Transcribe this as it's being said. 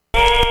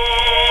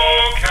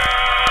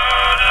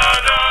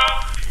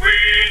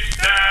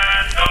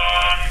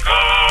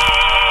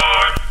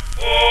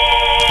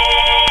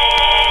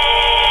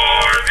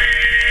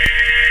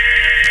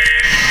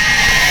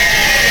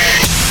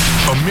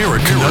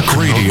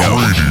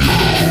Radio.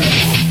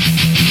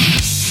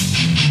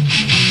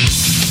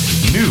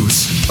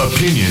 News,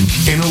 opinion,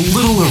 and a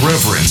little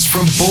irreverence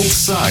from both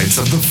sides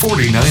of the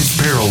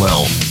 49th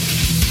parallel.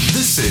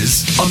 This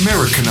is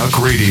Americanuck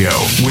Radio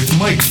with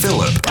Mike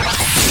Phillip.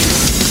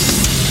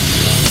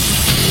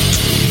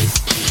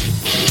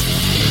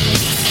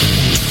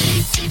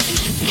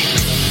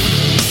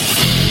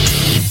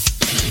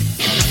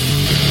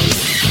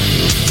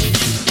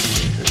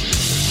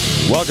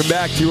 Welcome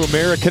back to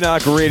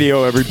Americanuck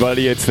Radio,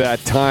 everybody. It's that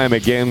time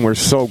again. We're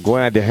so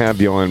glad to have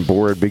you on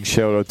board. Big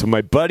shout out to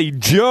my buddy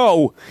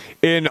Joe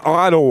in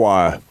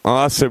Ottawa.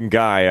 Awesome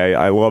guy.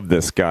 I love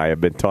this guy. I've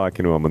been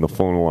talking to him on the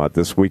phone a lot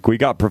this week. We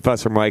got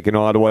Professor Mike in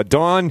Ottawa.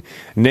 Don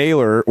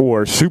Naylor,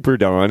 or Super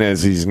Don,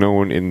 as he's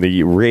known in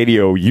the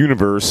radio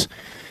universe,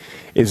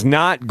 is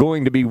not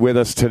going to be with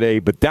us today,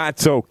 but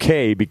that's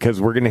okay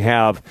because we're going to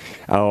have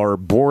our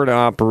board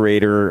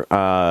operator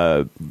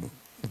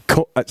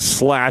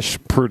slash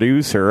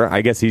producer.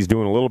 I guess he's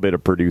doing a little bit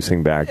of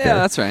producing back there. Yeah,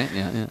 that's right.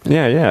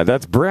 Yeah.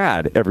 That's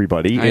Brad,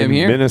 everybody, in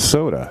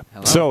Minnesota.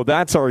 Hello. So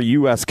that's our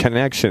U.S.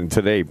 connection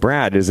today.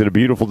 Brad, is it a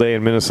beautiful day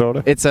in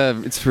Minnesota?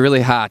 It's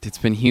really hot. It's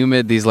been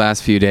humid these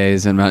last few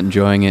days, and I'm not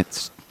enjoying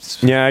it.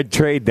 Yeah, I'd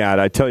trade that.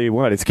 I tell you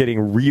what, it's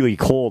getting really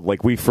cold.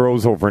 Like, we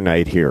froze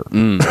overnight here.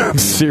 I'm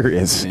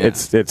serious. Yeah.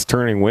 It's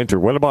turning winter.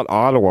 What about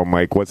Ottawa,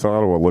 Mike? What's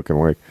Ottawa looking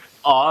like?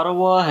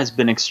 Ottawa has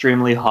been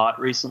extremely hot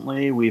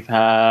recently. We've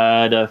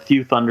had a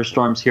few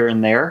thunderstorms here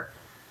and there.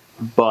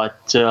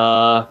 But,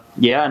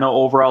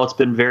 overall it's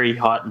been very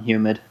hot and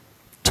humid.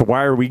 So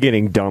why are we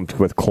getting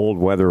dumped with cold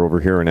weather over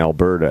here in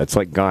Alberta? It's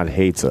like God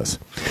hates us.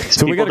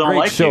 So we got a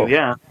great show.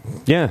 Yeah,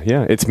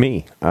 it's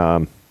me.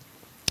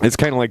 It's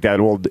kind of like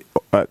that old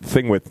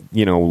thing with,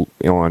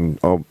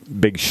 on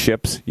big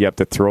ships, you have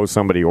to throw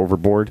somebody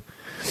overboard.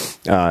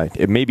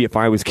 Maybe if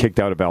I was kicked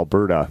out of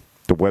Alberta,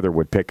 the weather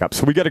would pick up.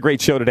 So we got a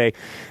great show today.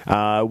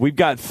 We've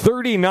got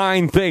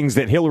 39 things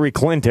that Hillary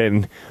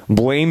Clinton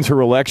blames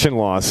her election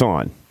loss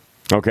on.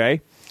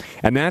 Okay?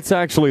 And that's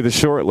actually the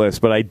short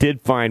list, but I did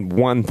find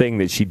one thing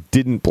that she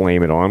didn't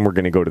blame it on. We're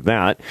going to go to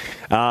that.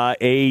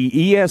 A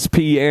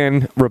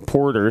ESPN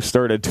reporter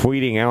started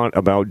tweeting out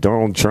about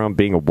Donald Trump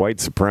being a white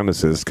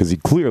supremacist, because he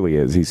clearly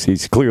is.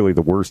 He's clearly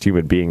the worst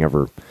human being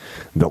ever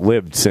that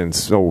lived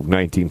since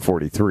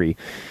 1943.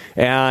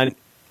 And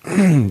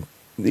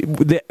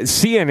the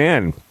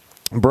CNN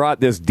brought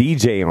this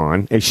DJ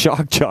on, a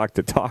shock jock,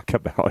 to talk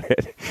about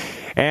it,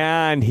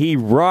 and he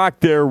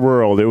rocked their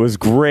world. It was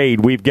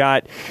great. We've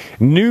got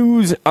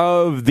news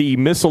of the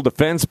Missile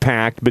Defense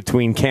Pact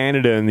between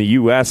Canada and the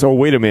U.S. Oh,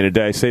 wait a minute.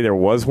 Did I say there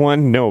was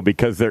one? No,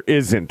 because there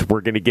isn't.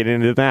 We're going to get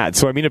into that.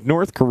 So, I mean, if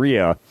North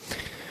Korea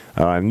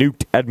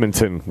nuked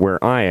Edmonton,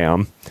 where I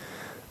am,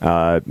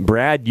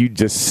 Brad, you'd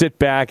just sit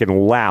back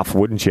and laugh,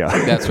 wouldn't you?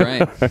 That's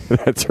right.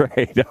 That's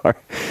right. All right.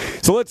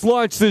 So let's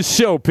launch this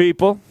show,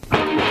 people.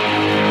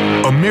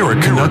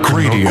 Americanuck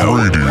Radio.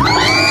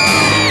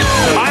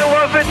 I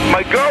love it.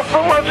 My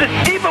girlfriend loves it.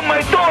 Even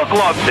my dog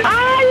loves it.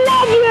 I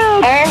love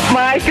you. Oh,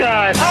 my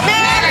God.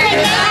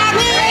 Americanuck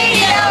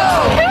Radio.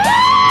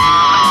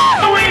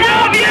 We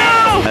love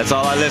you. That's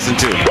all I listen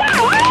to.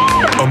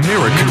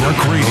 Americanuck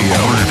Radio.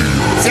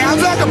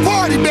 Sounds like a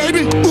party,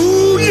 baby.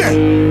 Ooh,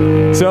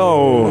 yeah.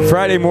 So,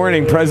 Friday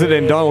morning,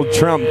 President Donald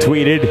Trump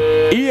tweeted,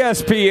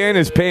 ESPN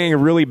is paying a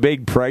really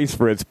big price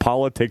for its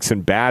politics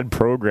and bad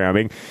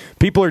programming.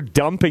 People are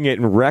dumping it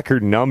in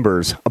record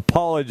numbers.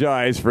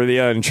 Apologize for the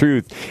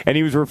untruth. And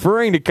he was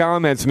referring to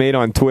comments made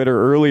on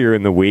Twitter earlier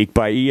in the week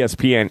by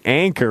ESPN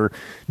anchor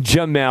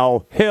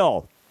Jamel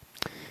Hill,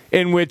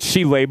 in which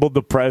she labeled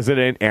the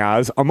president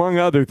as, among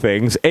other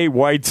things, a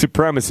white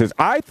supremacist.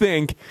 I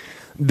think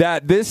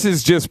that this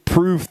is just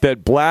proof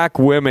that black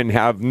women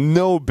have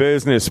no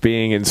business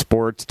being in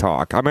sports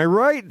talk. Am I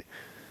right?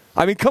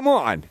 I mean, come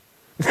on.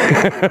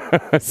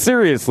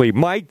 Seriously,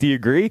 Mike, do you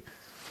agree?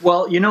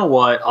 Well, you know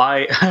what?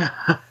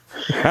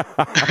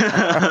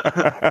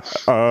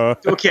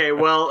 Okay,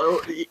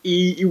 well,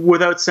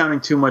 without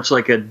sounding too much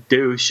like a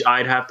douche,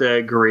 I'd have to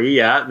agree.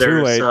 Yeah,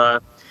 there's.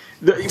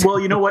 Well,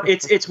 you know what?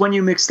 It's when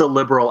you mix the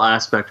liberal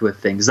aspect with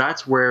things.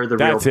 That's where the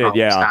real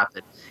problems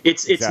happen.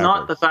 It's exactly.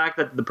 Not the fact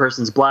that the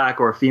person's black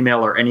or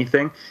female or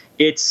anything.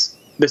 It's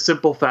the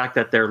simple fact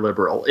that they're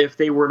liberal. If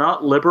they were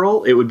not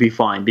liberal, it would be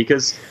fine,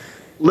 because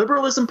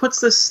liberalism puts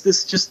this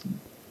just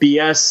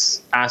BS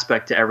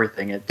aspect to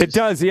everything. It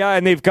does, yeah,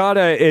 and they've got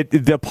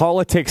the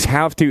politics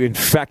have to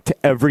infect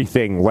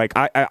everything. Like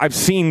I've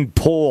seen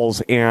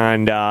polls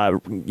and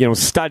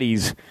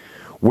studies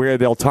where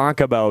they'll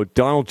talk about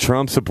Donald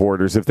Trump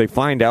supporters. If they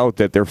find out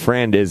that their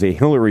friend is a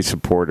Hillary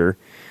supporter,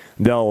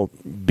 they'll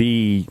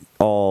be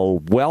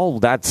all, well,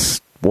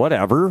 that's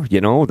whatever,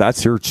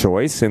 that's your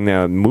choice, and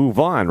they'll move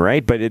on,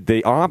 right? But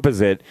the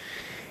opposite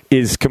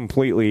is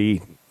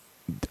completely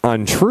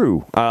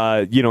untrue.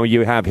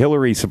 You have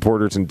Hillary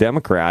supporters and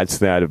Democrats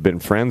that have been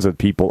friends with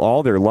people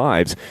all their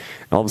lives.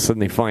 All of a sudden,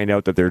 they find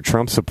out that they're a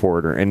Trump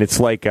supporter, and it's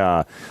like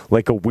a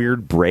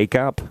weird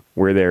breakup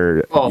where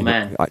they're. Oh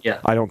man,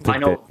 yeah. I don't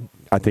think that.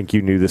 I think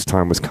you knew this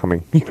time was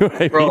coming. You know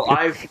what I Bro,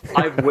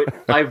 mean?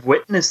 I've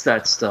witnessed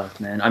that stuff,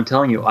 man. I'm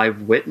telling you,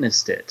 I've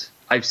witnessed it.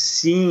 I've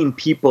seen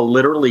people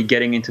literally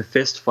getting into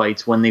fist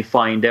fights when they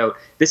find out.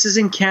 This is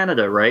in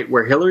Canada, right,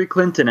 where Hillary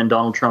Clinton and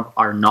Donald Trump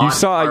are not.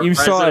 You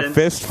saw a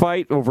fist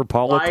fight over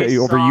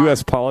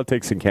U.S.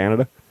 politics in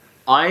Canada?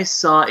 I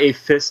saw a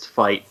fist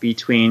fight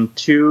between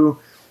two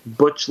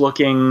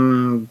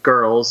butch-looking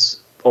girls,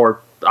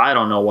 or I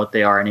don't know what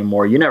they are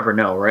anymore. You never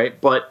know, right?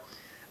 But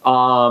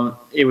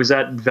it was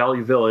at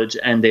Value Village,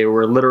 and they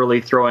were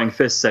literally throwing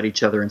fists at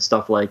each other and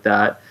stuff like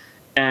that.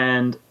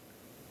 And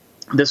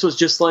this was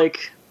just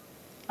like,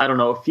 I don't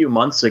know, a few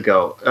months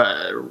ago,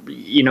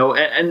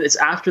 and it's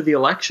after the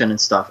election and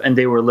stuff. And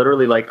they were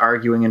literally like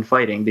arguing and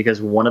fighting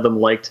because one of them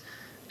liked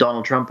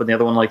Donald Trump and the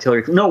other one liked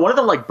Hillary Clinton. No, one of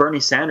them liked Bernie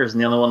Sanders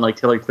and the other one liked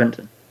Hillary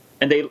Clinton.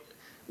 And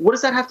what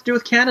does that have to do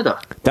with Canada?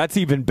 That's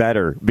even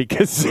better,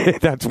 because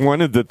that's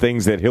one of the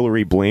things that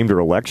Hillary blamed her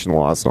election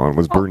loss on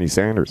was Bernie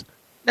Sanders.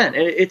 Man,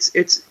 it's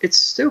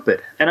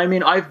stupid. And I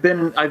mean, I've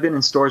been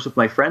in stores with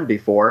my friend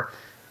before,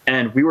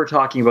 and we were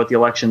talking about the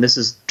election. This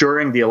is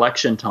during the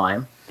election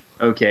time.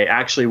 Okay,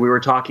 actually, we were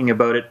talking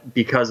about it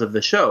because of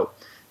the show,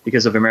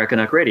 because of American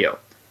Neck Radio,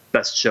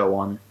 best show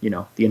on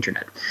the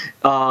internet.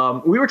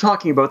 We were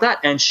talking about that,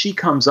 and she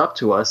comes up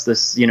to us,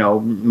 this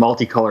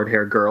multicolored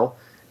hair girl,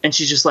 and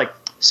she's just like,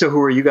 "So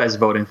who are you guys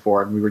voting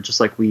for?" And we were just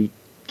like, "We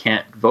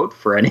can't vote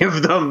for any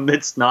of them.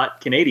 It's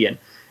not Canadian."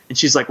 And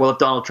she's like, "Well, if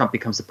Donald Trump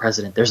becomes the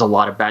president, there's a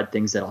lot of bad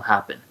things that'll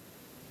happen."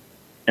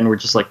 And we're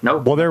just like, no.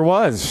 Well, there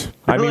was.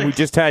 I mean, we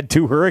just had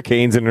 2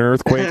 hurricanes and an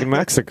earthquake in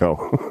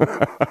Mexico.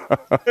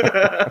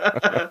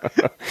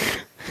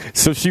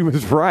 So she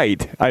was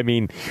right. I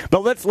mean,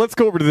 but let's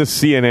go over to this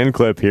CNN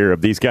clip here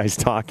of these guys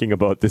talking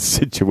about this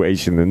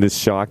situation, and this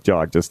shock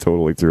jock just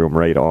totally threw them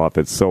right off.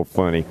 It's so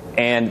funny.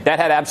 And that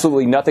had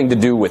absolutely nothing to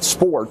do with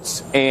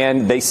sports.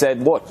 And they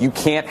said, look, you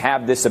can't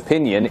have this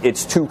opinion.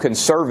 It's too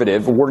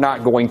conservative. We're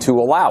not going to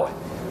allow it.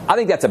 I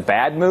think that's a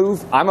bad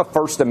move. I'm a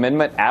First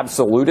Amendment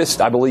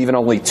absolutist. I believe in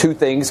only 2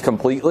 things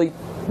completely: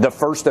 the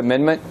First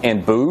Amendment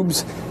and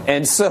boobs.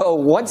 And so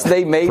once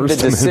they made the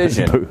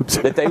decision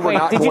that they were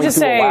not going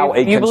to allow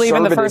a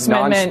conservative,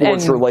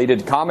 non-sports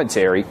related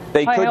commentary,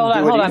 they couldn't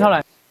do it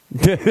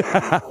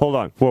either. Hold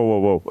on.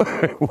 Whoa.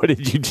 What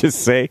did you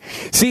just say?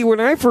 See, when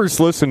I first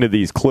listened to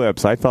these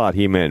clips, I thought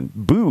he meant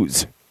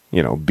booze.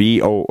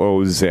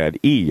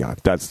 B-O-O-Z-E.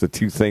 That's the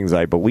 2 things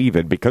I believe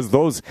in, because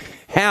those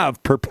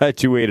have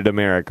perpetuated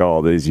America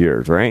all these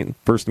years, right?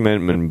 First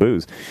Amendment and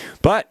booze.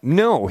 But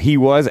no, he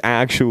was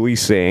actually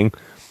saying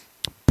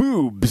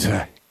boobs,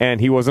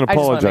 and he wasn't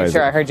apologizing. I just want to make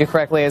sure I heard you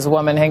correctly as a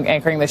woman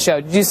anchoring the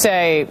show. Did you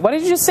say, what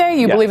did you just say?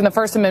 You believe in the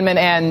First Amendment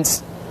and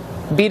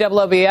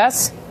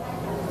BWBS?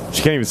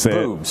 She can't even say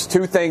boobs.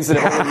 2 things that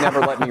have really never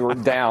let me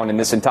down in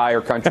this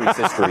entire country's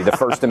history: the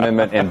First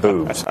Amendment and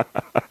boobs.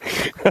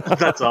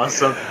 That's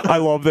awesome. I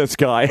love this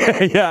guy.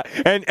 Yeah,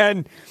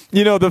 and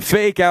the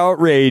fake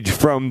outrage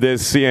from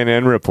this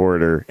CNN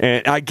reporter,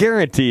 and I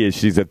guarantee you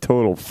she's a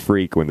total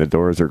freak when the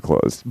doors are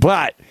closed.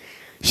 But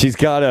she's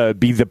got to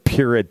be the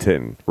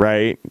Puritan,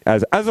 right?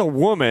 As a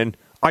woman,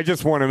 I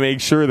just want to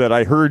make sure that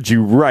I heard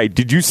you right.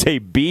 Did you say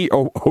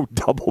B-O-O-B-B-S?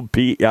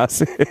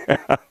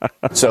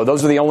 So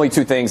those are the only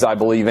 2 things I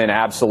believe in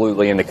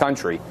absolutely in the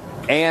country.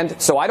 And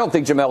so I don't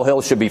think Jemele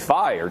Hill should be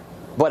fired,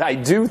 but I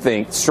do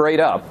think straight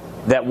up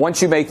that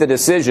once you make the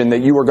decision that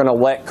you are going to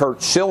let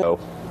Kurt Schilling go,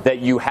 that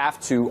you have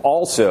to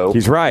also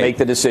make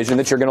the decision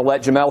that you're going to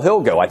let Jemele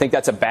Hill go. I think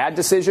that's a bad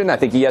decision. I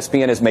think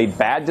ESPN has made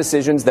bad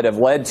decisions that have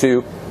led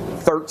to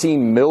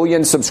 13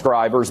 million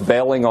subscribers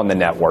bailing on the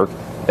network.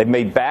 They've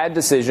made bad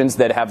decisions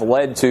that have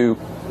led to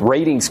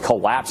ratings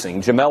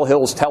collapsing. Jemele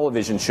Hill's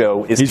television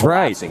show is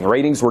collapsing. Right.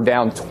 Ratings were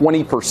down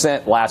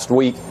 20% last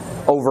week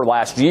over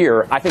last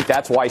year. I think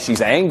that's why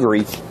she's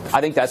angry.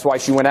 I think that's why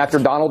she went after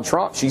Donald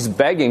Trump. She's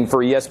begging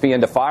for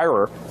ESPN to fire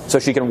her so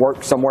she can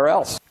work somewhere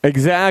else.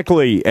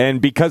 Exactly.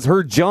 And because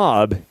her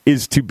job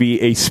is to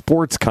be a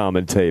sports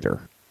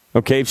commentator.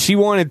 Okay, if she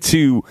wanted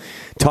to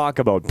talk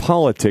about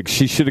politics,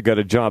 she should have got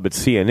a job at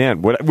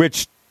CNN,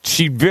 which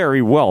she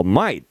very well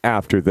might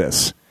after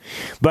this.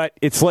 But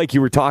it's like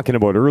you were talking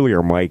about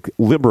earlier, Mike,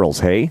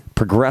 liberals, hey,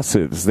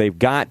 progressives, they've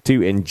got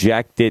to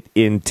inject it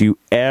into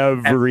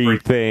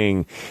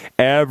everything.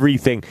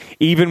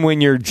 Even when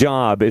your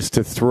job is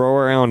to throw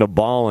around a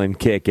ball and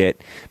kick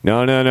it.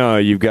 No,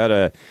 you've got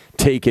to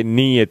take a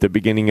knee at the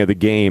beginning of the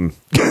game,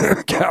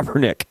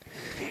 Kaepernick.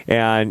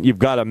 And you've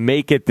got to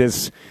make it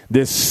this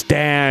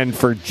stand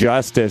for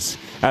justice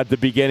at the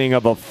beginning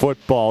of a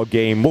football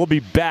game. We'll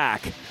be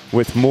back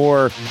with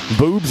more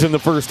Boobs in the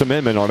First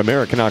Amendment on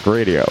American Rock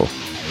Radio.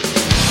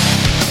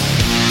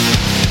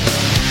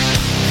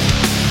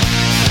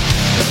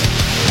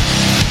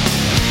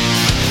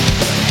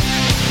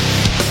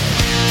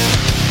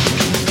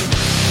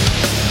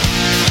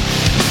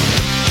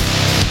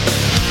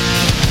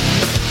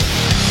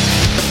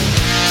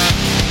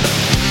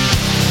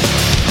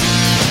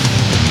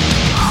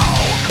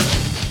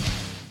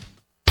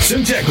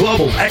 Syntec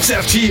Global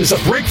XFT is a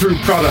breakthrough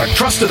product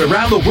trusted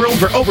around the world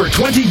for over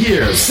 20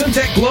 years.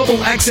 Syntec Global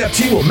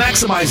XFT will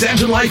maximize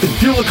engine life and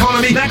fuel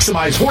economy,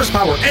 maximize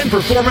horsepower and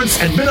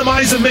performance, and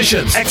minimize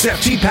emissions.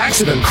 XFT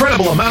packs an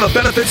incredible amount of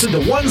benefits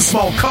into one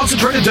small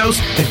concentrated dose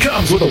and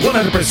comes with a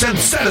 100%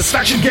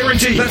 satisfaction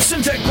guarantee. That's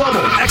Syntec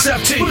Global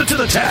XFT. Put it to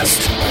the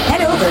test.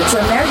 Head over to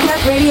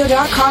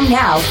AmericanUpRadio.com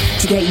now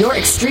to get your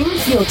extreme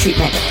fuel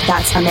treatment.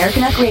 That's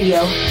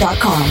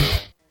AmericanUpRadio.com.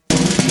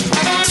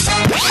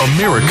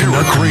 American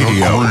Up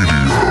Radio.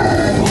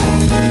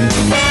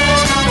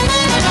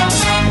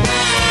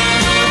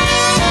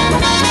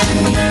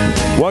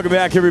 Welcome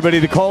back, everybody.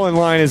 The call-in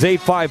line is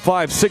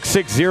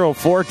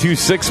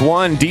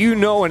 855-660-4261. Do you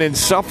know an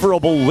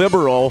insufferable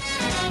liberal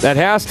that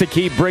has to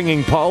keep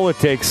bringing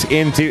politics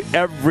into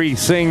every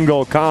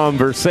single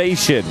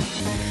conversation?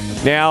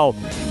 Now,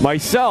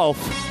 myself,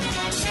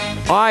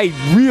 I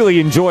really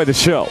enjoy the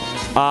show.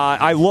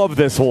 I love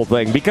this whole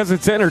thing because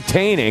it's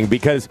entertaining,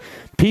 because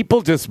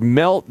people just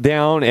melt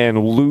down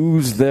and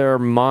lose their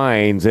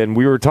minds. And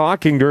we were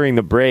talking during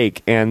the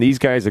break, and these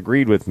guys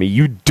agreed with me.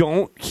 You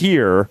don't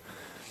hear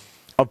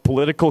of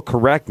political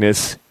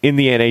correctness in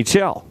the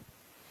NHL.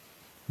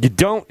 You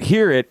don't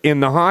hear it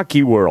in the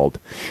hockey world.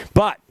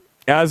 But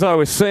as I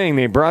was saying,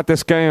 they brought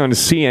this guy on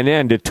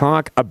CNN to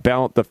talk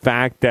about the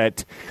fact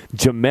that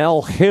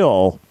Jemele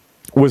Hill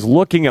was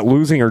looking at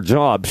losing her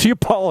job. She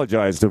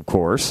apologized, of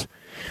course,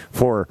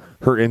 for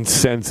her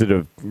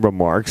insensitive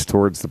remarks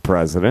towards the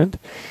president,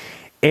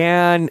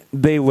 and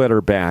they let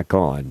her back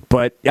on.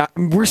 But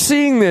we're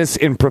seeing this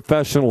in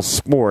professional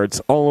sports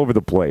all over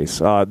the place.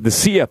 The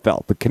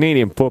CFL, the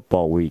Canadian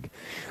Football League,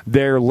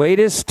 their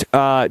latest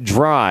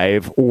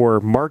drive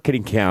or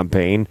marketing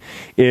campaign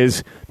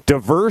is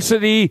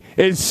diversity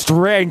is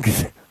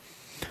strength.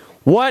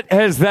 What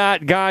has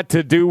that got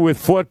to do with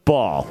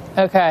football?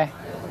 Okay.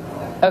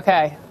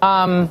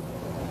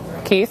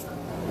 Keith,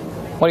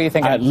 what do you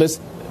think?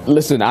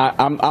 Listen,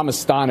 I'm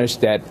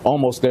astonished at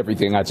almost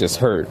everything I just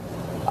heard.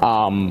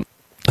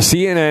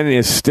 CNN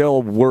is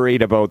still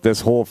worried about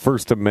this whole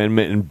First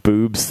Amendment and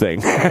boobs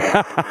thing. And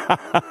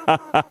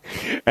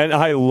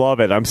I love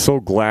it. I'm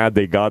so glad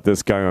they got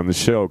this guy on the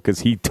show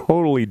because he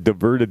totally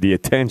diverted the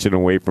attention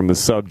away from the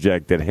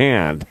subject at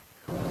hand.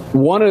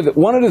 One of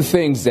the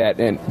things that,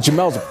 and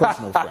Jamele's a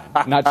personal friend,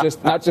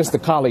 not just a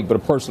colleague, but a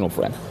personal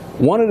friend.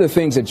 One of the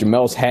things that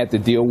Jamele's had to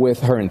deal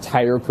with her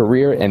entire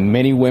career, and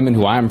many women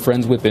who I'm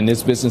friends with in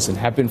this business and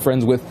have been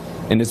friends with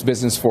in this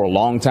business for a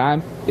long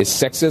time, is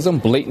sexism,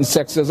 blatant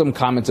sexism,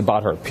 comments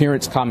about her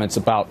appearance, comments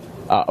about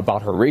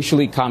her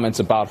racially,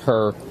 comments about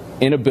her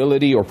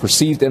inability or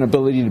perceived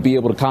inability to be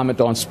able to comment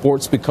on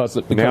sports because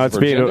of her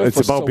gender. It's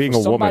about being a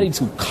woman. Somebody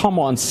to come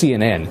on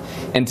CNN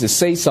and to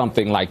say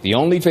something like, the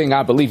only thing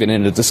I believe in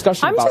a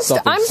discussion about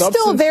something. I'm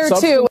still there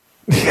too.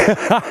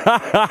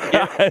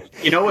 Yeah,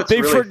 you know what's they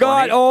really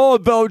forgot funny? all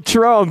about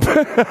Trump.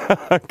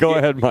 Go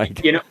ahead,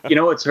 Mike. You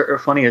know what's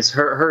funny is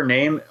her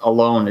name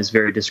alone is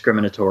very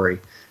discriminatory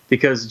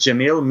because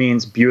Jemele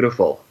means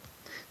beautiful.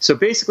 So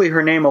basically,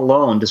 her name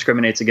alone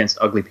discriminates against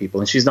ugly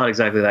people, and she's not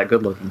exactly that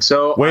good looking.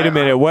 So wait a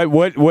minute, what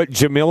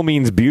Jemele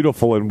means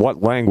beautiful in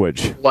what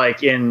language?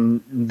 Like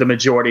in the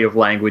majority of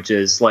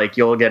languages, like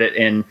you'll get it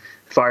in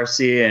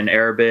Farsi and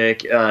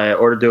Arabic,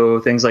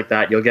 Urdu, things like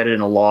that. You'll get it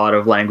in a lot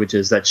of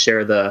languages that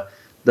share the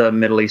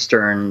Middle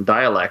Eastern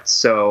dialects.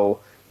 So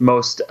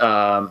most,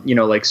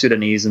 like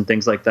Sudanese and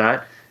things like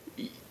that.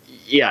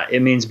 Yeah,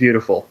 it means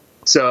beautiful.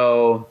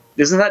 So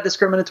isn't that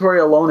discriminatory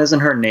alone? Isn't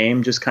her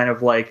name just kind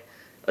of like?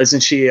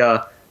 Isn't she,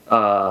 what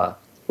do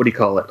you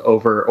call it,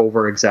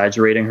 over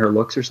exaggerating her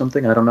looks or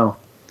something? I don't know.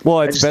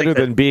 Well, it's better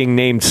than being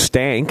named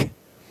Stank.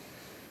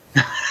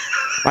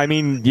 I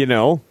mean,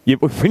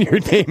 when you're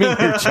naming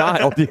your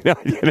child,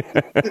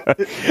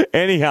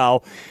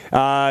 Anyhow,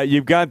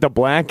 you've got the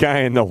black guy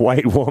and the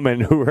white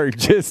woman who are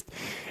just,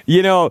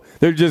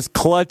 they're just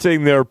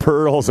clutching their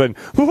pearls and,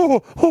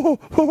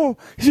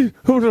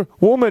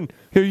 woman,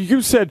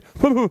 you said,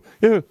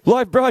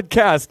 live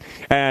broadcast.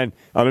 And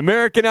on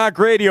American Rock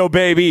Radio,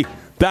 baby,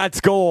 that's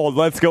gold.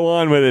 Let's go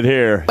on with it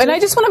here. And I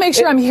just want to make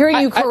sure I'm hearing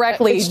you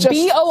correctly.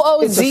 BOOZE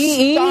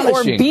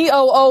or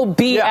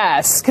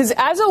BOOBS? Because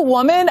as a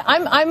woman,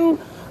 I'm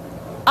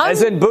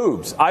as in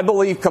boobs. I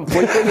believe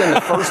completely in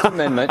the First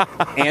Amendment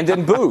and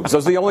in boobs.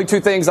 Those are the only two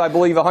things I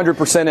believe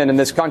 100% in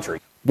this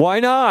country. Why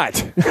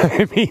not?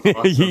 I mean,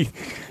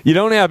 you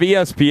don't have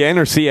ESPN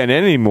or CNN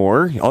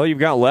anymore. All you've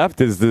got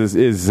left is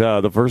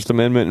the First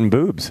Amendment and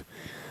boobs.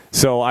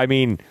 So, I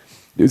mean,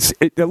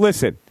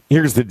 listen,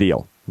 here's the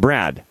deal.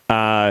 Brad,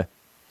 what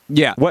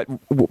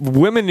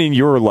women in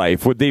your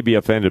life, would they be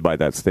offended by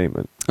that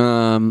statement?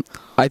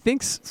 I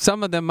think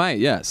some of them might,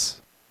 yes.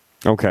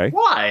 Okay.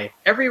 Why?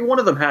 Every one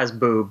of them has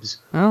boobs.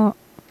 Well,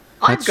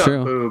 I've got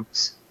true.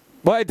 boobs.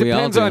 Well, it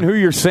depends on who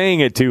you're saying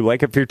it to.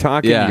 Like if you're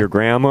talking to your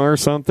grandma or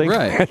something,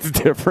 right? That's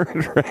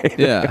different, right?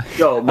 Yeah.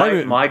 Yo,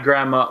 my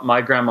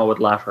grandma would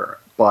laugh her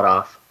butt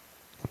off.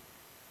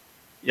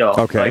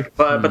 Okay.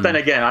 But then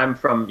again, I'm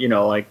from,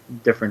 like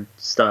different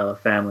style of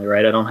family,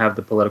 right? I don't have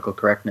the political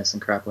correctness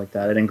and crap like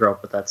that. I didn't grow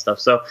up with that stuff.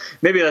 So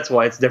maybe that's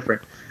why it's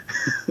different.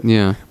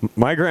 Yeah.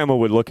 My grandma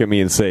would look at me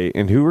and say,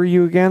 "And who are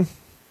you again?"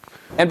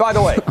 And by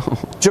the way,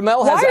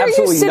 Jamel has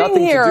absolutely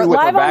nothing to do with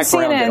her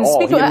background at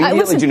all.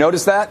 Did you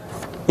notice that?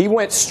 He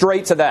went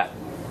straight to that.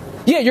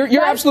 Yeah,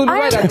 you're absolutely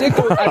right. I did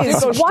go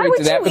straight Why would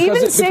to that you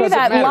even say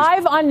that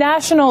live on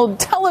national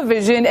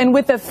television and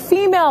with a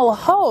female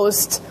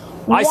host?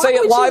 I say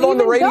it live on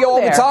the radio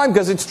all the time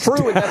because it's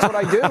true, and that's what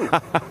I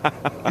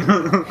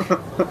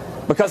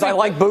do. Because I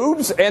like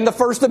boobs and the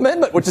First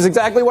Amendment, which is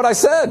exactly what I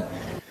said.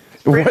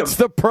 What's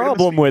the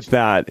problem with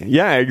that?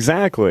 Yeah,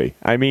 exactly.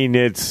 I mean,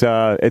 it's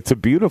a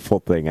beautiful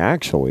thing,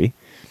 actually.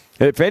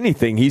 If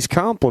anything, he's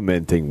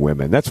complimenting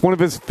women. That's one of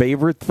his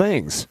favorite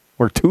things,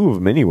 or two of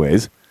them,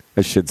 anyways.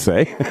 I should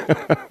say.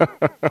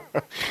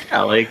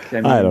 Yeah, I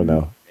don't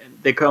know.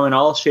 They come in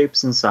all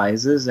shapes and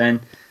sizes, and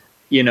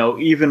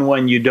even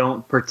when you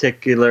don't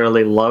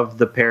particularly love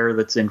the pair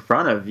that's in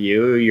front of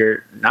you,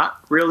 you're not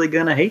really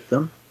gonna hate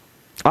them.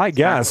 I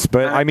guess,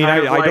 but I mean,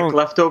 I don't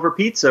leftover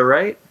pizza,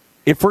 right?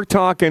 If we're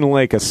talking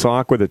like a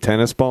sock with a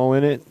tennis ball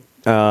in it,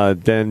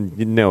 then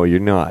no, you're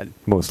not.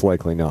 Most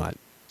likely not.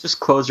 Just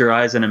close your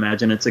eyes and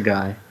imagine it's a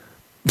guy.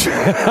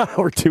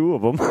 Or two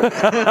of them.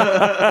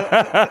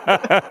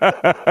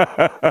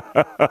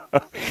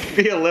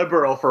 Be a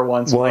liberal for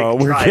once. Well,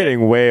 we're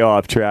getting way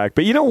off track.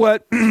 But you know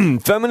what?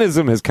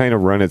 Feminism has kind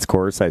of run its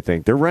course, I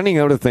think. They're running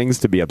out of things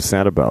to be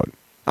upset about.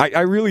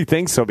 I really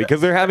think so, because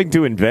they're having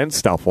to invent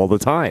stuff all the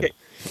time.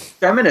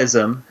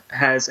 Feminism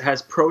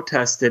has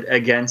protested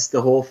against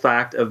the whole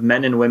fact of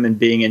men and women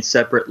being in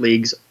separate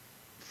leagues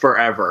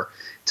forever,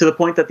 to the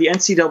point that the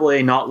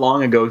NCAA not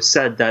long ago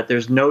said that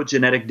there's no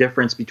genetic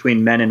difference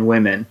between men and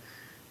women.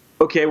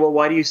 Okay, well,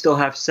 why do you still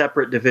have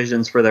separate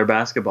divisions for their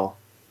basketball?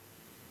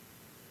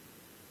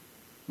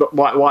 But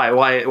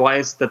why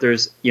is that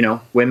there's,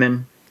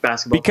 women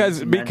basketball?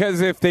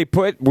 Because if they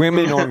put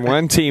women on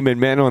one team and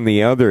men on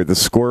the other, the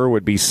score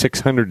would be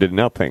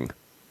 600-0.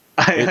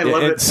 I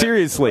love it.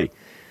 Seriously.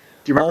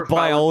 Do you remember all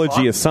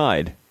biology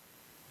aside.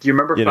 Do you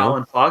remember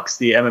Fallon Fox,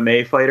 the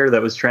MMA fighter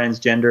that was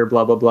transgender,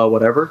 blah, blah, blah,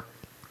 whatever?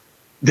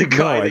 The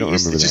guy that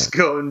used to just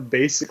go and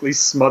basically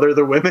smother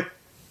the women.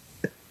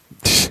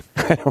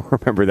 I don't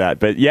remember that.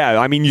 But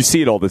yeah, I mean, you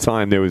see it all the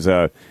time. There was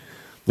a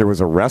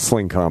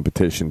wrestling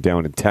competition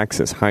down in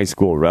Texas, high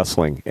school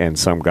wrestling, and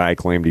some guy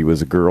claimed he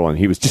was a girl, and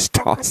he was just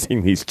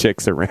tossing these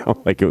chicks around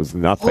like it was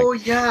nothing. Oh,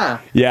 yeah.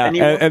 Yeah,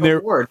 and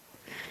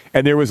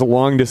there was a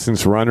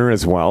long-distance runner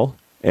as well,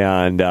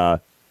 and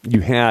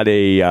you had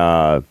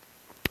a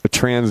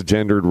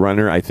transgendered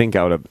runner, I think,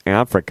 out of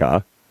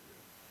Africa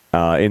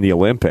in the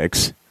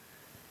Olympics,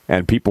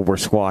 and people were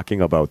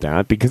squawking about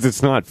that because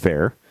it's not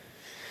fair.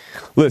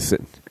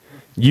 Listen,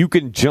 you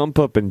can jump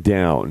up and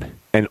down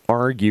and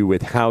argue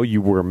with how you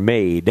were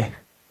made,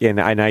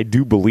 and I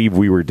do believe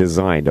we were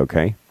designed,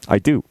 okay? I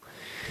do.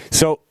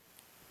 So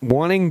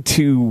wanting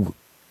to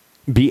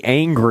be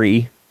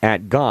angry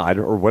at God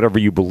or whatever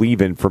you believe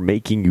in for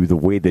making you the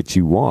way that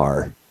you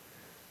are,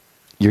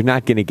 you're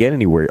not going to get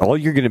anywhere. All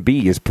you're going to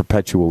be is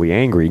perpetually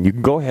angry, and you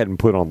can go ahead and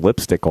put on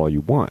lipstick all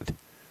you want.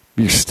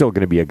 You're still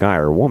going to be a guy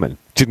or a woman,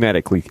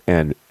 genetically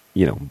and,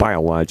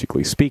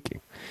 biologically speaking.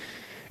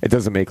 It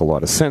doesn't make a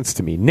lot of sense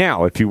to me.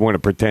 Now, if you want to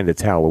pretend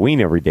it's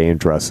Halloween every day and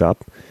dress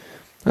up,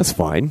 that's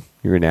fine.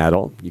 You're an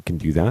adult. You can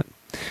do that.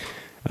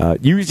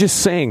 You were just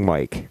saying,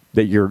 Mike,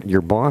 that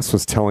your boss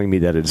was telling me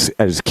that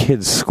at his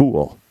kid's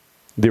school,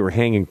 they were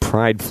hanging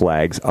pride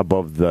flags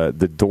above the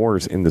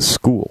doors in the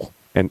school.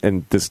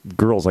 And this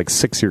girl's like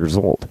 6 years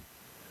old.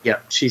 Yeah,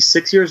 she's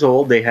 6 years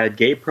old. They had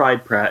gay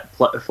pride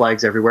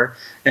flags everywhere.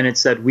 And it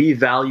said, "We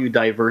value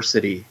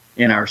diversity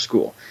in our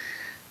school."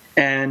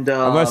 And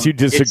unless you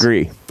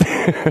disagree.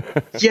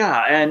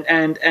 Yeah,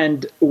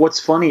 and what's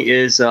funny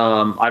is,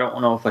 I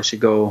don't know if I should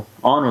go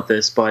on with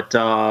this, but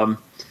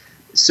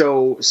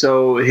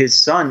so his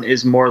son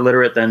is more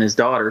literate than his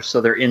daughter, so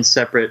they're in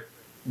separate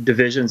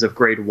divisions of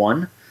grade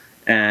 1,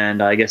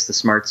 and I guess the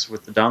smarts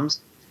with the dumbs.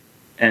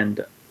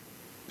 And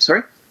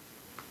sorry?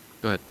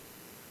 Go ahead.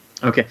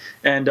 Okay,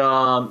 and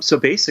so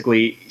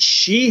basically,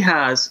 she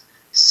has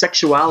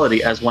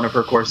sexuality as one of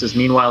her courses,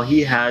 meanwhile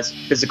he has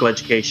physical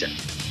education.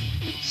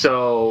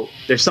 So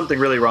there's something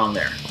really wrong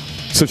there.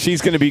 So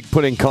she's going to be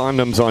putting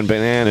condoms on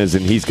bananas,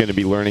 and he's going to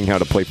be learning how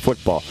to play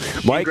football.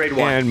 Mike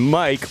and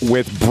Mike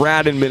with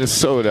Brad in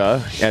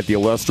Minnesota at the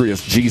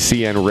illustrious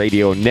GCN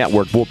Radio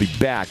Network. We'll be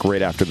back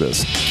right after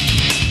this.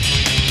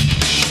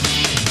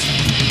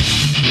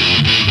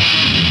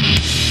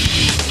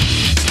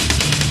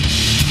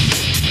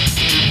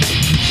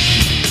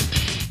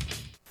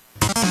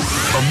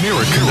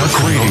 American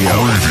Radio.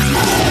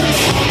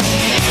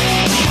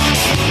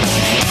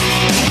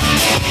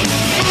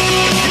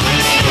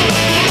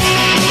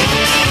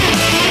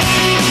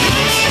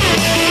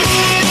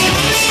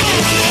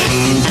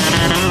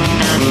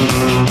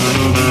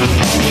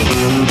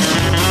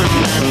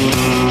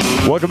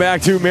 Welcome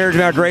back to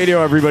American Talk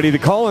Radio, everybody. The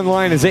call-in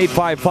line is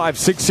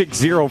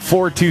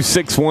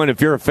 855-660-4261. If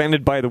you're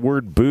offended by the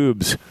word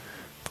boobs,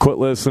 quit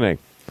listening.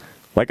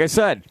 Like I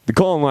said, the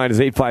call-in line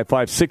is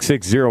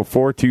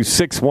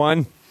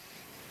 855-660-4261.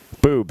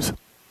 Boobs.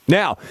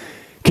 Now,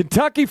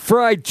 Kentucky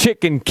Fried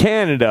Chicken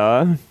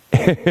Canada,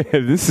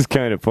 this is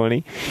kind of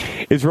funny,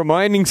 is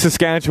reminding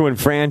Saskatchewan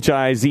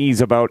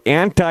franchisees about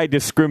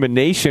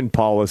anti-discrimination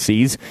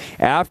policies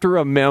after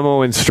a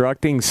memo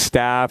instructing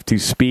staff to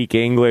speak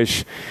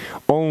English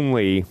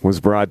only was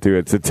brought to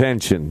its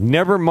attention.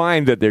 Never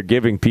mind that they're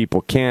giving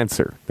people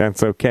cancer.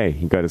 That's okay.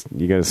 You got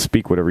to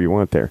speak whatever you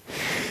want there.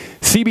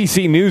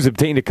 CBC News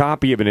obtained a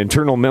copy of an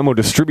internal memo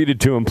distributed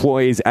to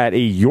employees at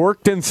a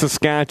Yorkton,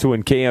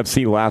 Saskatchewan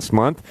KFC last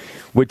month,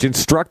 which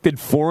instructed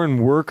foreign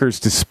workers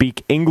to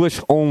speak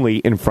English only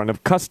in front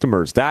of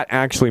customers. That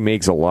actually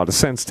makes a lot of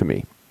sense to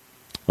me.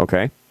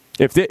 Okay?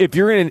 If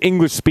you're in an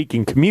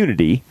English-speaking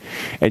community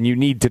and you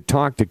need to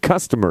talk to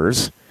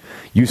customers,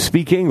 you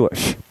speak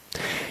English.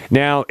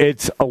 Now,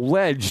 it's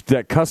alleged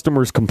that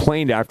customers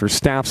complained after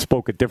staff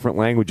spoke a different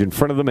language in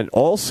front of them, and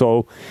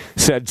also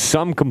said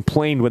some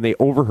complained when they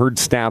overheard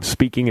staff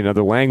speaking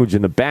another language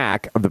in the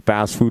back of the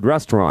fast food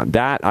restaurant.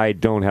 That I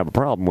don't have a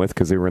problem with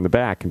because they were in the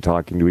back and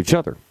talking to each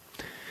other.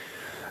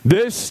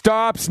 This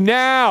stops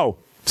now,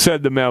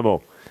 said the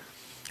memo.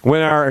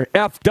 When our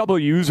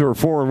FWs, or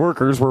foreign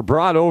workers, were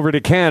brought over to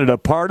Canada,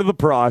 part of the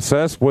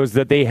process was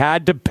that they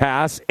had to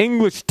pass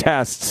English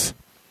tests.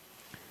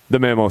 The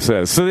memo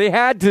says. So they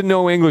had to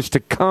know English to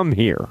come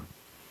here.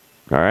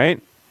 All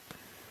right?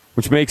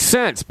 Which makes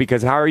sense,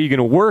 because how are you going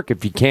to work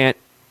if you can't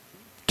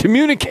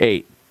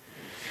communicate?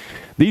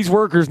 These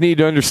workers need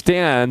to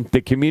understand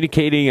that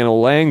communicating in a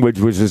language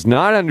which is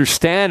not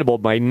understandable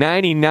by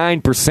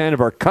 99%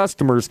 of our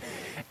customers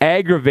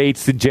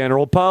aggravates the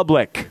general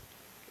public.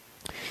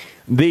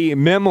 The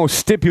memo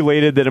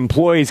stipulated that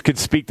employees could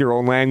speak their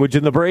own language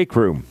in the break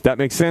room. That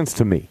makes sense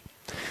to me.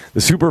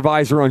 The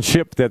supervisor on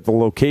shift at the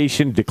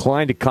location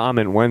declined to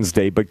comment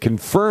Wednesday, but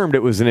confirmed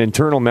it was an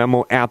internal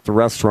memo at the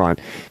restaurant.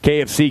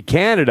 KFC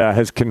Canada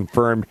has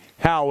confirmed,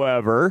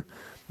 however,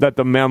 that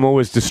the memo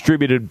was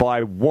distributed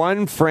by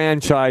one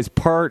franchise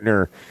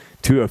partner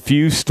to a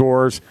few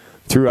stores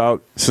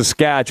throughout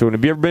Saskatchewan.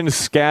 Have you ever been to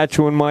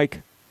Saskatchewan,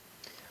 Mike?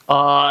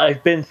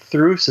 I've been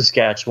through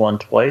Saskatchewan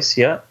twice,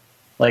 yeah,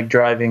 like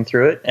driving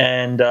through it.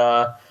 And,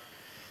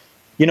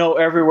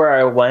 everywhere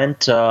I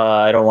went,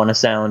 I don't want to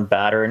sound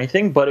bad or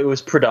anything, but it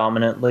was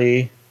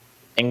predominantly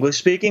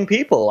English-speaking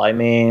people. I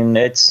mean,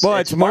 it's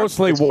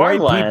mostly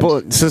white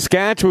people.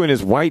 Saskatchewan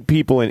is white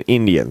people and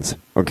Indians,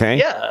 okay?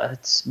 Yeah,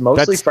 it's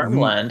mostly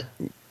farmland.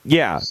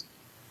 Yeah.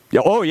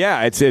 Oh,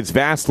 yeah, it's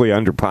vastly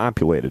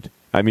underpopulated.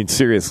 I mean,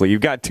 seriously, you've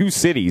got two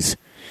cities,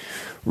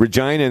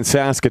 Regina and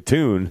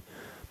Saskatoon,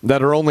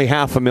 that are only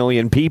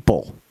 500,000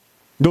 people.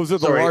 Those are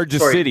the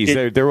largest cities.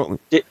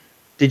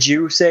 Did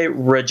you say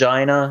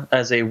Regina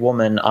as a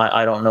woman?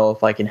 I don't know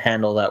if I can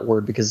handle that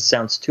word because it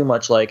sounds too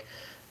much like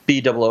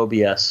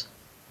BLOBS.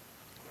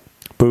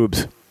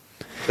 Boobs.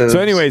 So,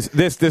 anyways,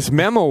 this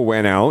memo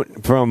went out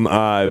from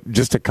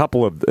just a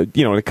couple of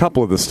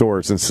the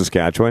stores in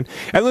Saskatchewan.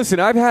 And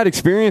listen, I've had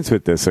experience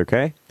with this.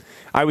 Okay,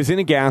 I was in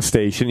a gas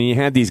station and you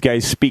had these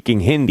guys speaking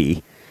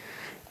Hindi.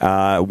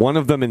 One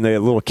of them in the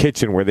little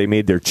kitchen where they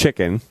made their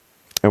chicken.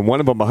 And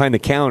one of them behind the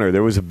counter,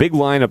 there was a big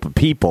lineup of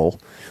people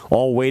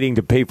all waiting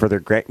to pay for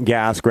their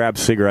gas, grab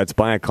cigarettes,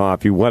 buy a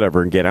coffee,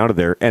 whatever, and get out of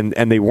there. And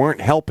they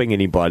weren't helping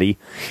anybody,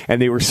 and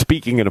they were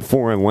speaking in a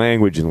foreign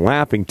language and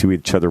laughing to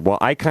each other. Well,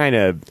 I kind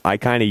of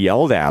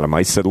yelled at them.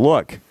 I said,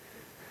 "Look,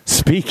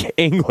 speak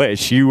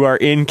English. You are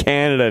in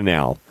Canada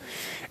now."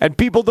 And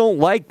people don't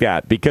like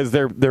that because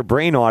their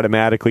brain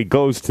automatically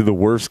goes to the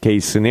worst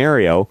case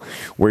scenario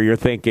where you're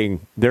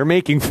thinking they're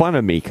making fun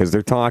of me because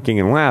they're talking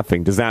and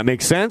laughing. Does that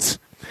make sense?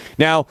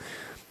 Now,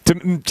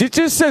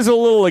 just as a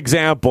little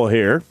example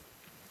here,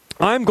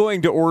 I'm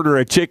going to order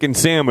a chicken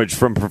sandwich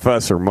from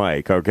Professor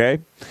Mike,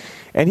 okay?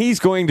 And he's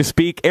going to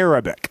speak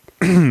Arabic.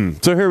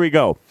 So here we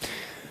go.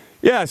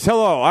 Yes,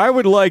 hello. I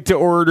would like to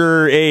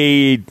order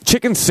a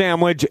chicken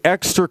sandwich,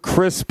 extra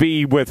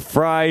crispy with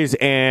fries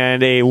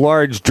and a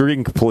large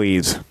drink,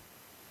 please.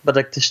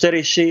 بدك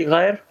تشتري شيء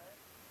غير؟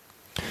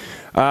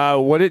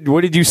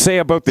 What did you say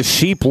about the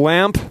sheep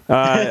lamp?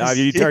 Are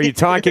you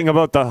talking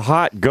about the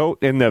hot goat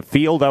in the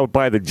field out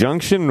by the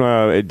junction?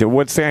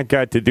 What's that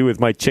got to do with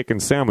my chicken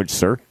sandwich,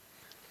 sir?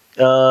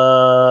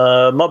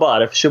 ما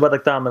بعرف شو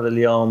بدك تعمل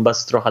اليوم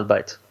بس تروح على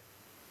البيت.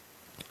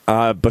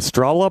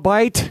 Bastrala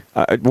bite?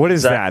 What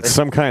is that?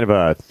 Some kind of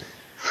a...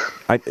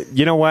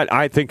 you know what?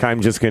 I think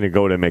I'm just going to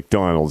go to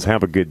McDonald's.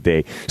 Have a good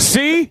day.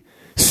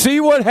 See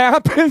what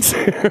happens?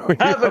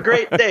 Have a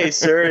great day,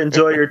 sir.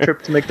 Enjoy your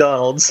trip to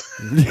McDonald's.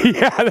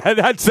 Yeah,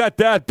 that's at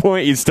that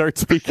point you start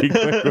speaking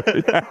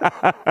English.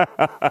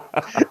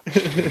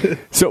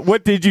 So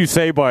what did you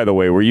say, by the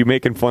way? Were you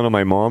making fun of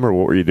my mom, or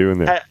what were you doing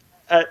there?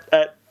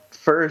 At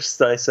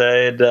first, I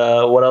said,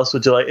 what else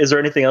would you like? Is there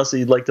anything else that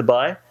you'd like to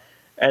buy?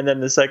 And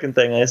then the second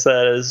thing I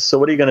said is, so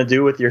what are you going to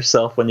do with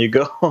yourself when you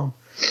go home?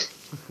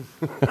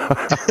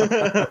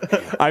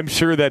 I'm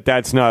sure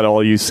that's not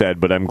all you said,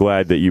 but I'm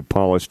glad that you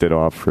polished it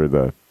off for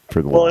the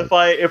Well,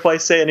 line. if I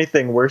say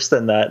anything worse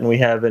than that, and we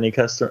have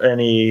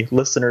any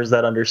listeners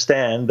that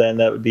understand, then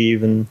that would be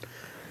even,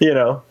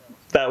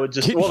 that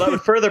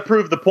would further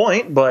prove the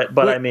point. But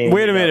I mean,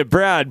 wait a minute,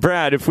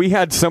 Brad. If we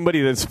had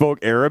somebody that spoke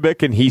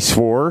Arabic and he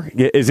swore,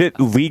 is it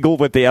legal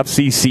with the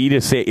FCC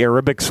to say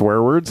Arabic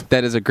swear words?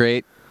 That is a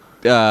great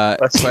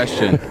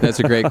question. That's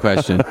a great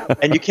question.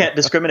 And you can't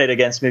discriminate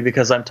against me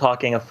because I'm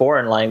talking a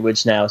foreign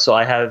language now, so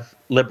I have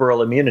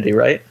liberal immunity,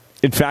 right?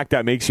 In fact,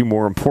 that makes you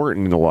more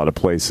important in a lot of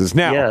places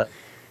now. Yeah,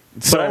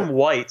 but I'm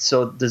white,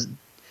 so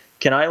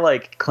can I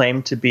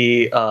claim to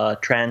be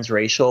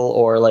transracial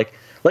or like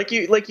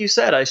you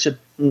said? I should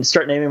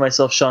start naming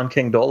myself Sean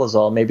King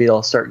Dolezal. Maybe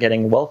I'll start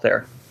getting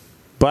welfare.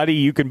 Buddy,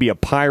 you can be a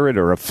pirate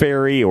or a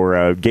fairy or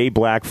a gay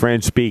black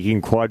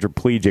French-speaking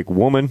quadriplegic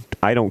woman.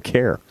 I don't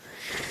care.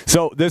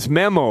 So this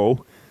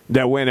memo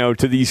that went out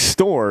to these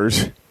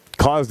stores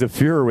caused a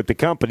furor with the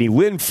company.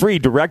 Lynn Free,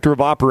 director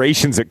of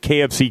operations at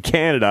KFC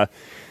Canada,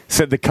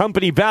 said the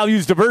company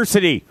values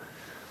diversity.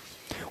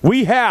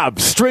 We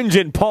have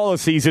stringent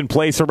policies in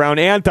place around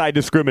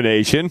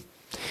anti-discrimination,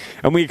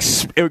 and we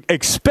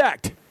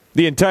expect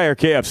the entire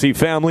KFC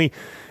family,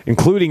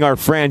 including our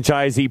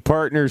franchisee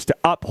partners, to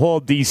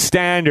uphold these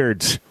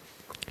standards,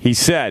 he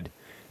said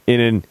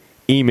in an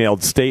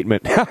emailed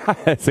statement.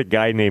 That's a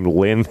guy named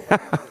Lynn.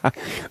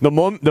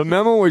 The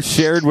memo was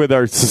shared with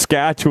our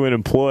Saskatchewan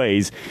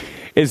employees,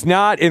 is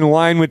not in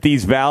line with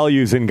these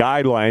values and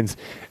guidelines,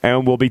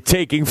 and will be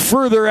taking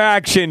further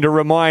action to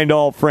remind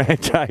all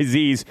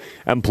franchisees,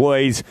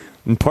 employees,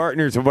 and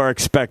partners of our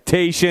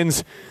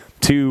expectations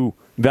to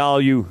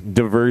value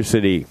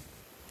diversity,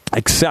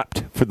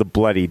 except for the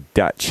bloody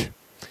Dutch.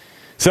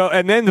 So,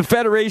 and then the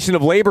Federation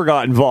of Labor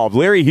got involved.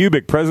 Larry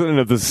Hubick, president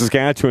of the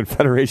Saskatchewan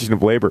Federation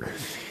of Labor.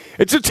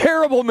 It's a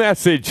terrible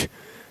message.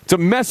 It's a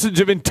message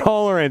of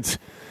intolerance.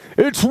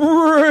 It's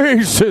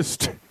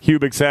racist,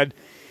 Hubick said.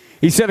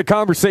 He said a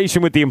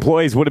conversation with the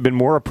employees would have been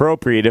more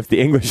appropriate if the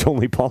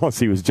English-only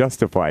policy was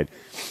justified.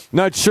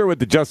 Not sure what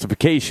the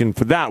justification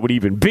for that would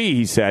even be,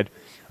 he said.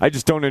 I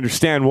just don't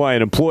understand why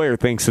an employer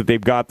thinks that they've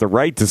got the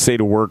right to say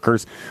to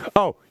workers,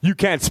 oh, you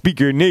can't speak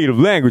your native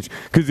language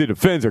because it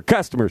offends our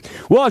customers.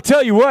 Well, I'll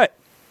tell you what.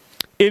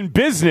 In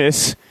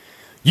business,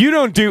 you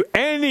don't do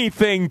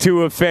anything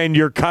to offend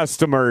your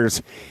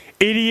customers,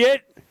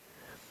 idiot.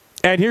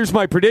 And here's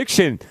my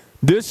prediction.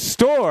 This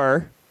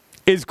store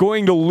is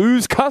going to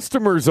lose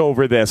customers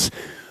over this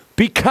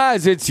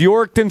because it's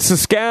Yorkton,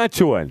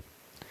 Saskatchewan.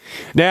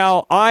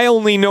 Now, I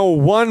only know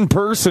one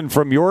person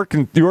from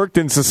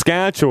Yorkton,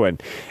 Saskatchewan,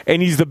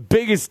 and he's the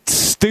biggest,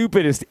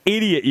 stupidest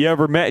idiot you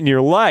ever met in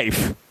your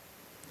life.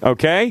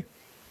 Okay?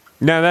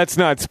 Now, that's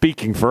not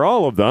speaking for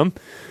all of them,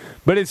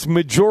 but it's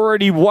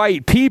majority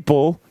white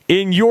people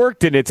in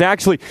Yorkton. It's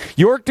actually,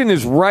 Yorkton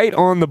is right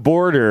on the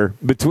border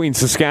between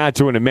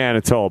Saskatchewan and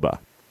Manitoba.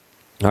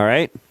 All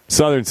right?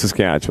 Southern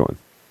Saskatchewan.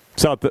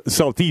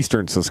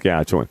 Southeastern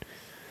Saskatchewan.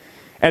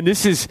 And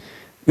this is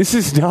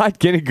not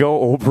going to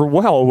go over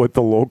well with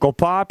the local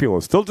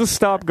populace. They'll just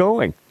stop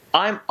going.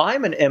 I'm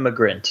an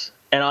immigrant,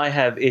 and I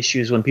have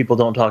issues when people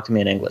don't talk to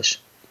me in English.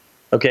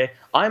 Okay?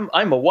 I'm a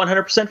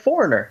 100%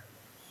 foreigner,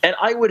 and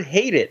I would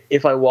hate it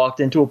if I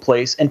walked into a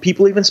place and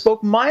people even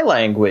spoke my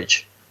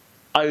language.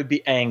 I would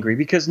be angry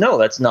because, no,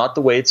 that's not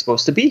the way it's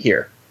supposed to be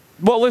here.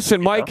 Well,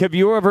 listen, Mike, have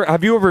you ever,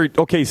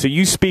 okay, so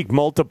you speak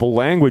multiple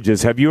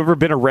languages. Have you ever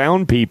been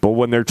around people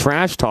when they're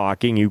trash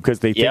talking you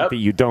because they think that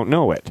you don't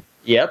know it?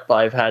 Yep,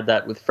 I've had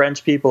that with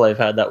French people. I've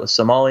had that with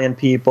Somalian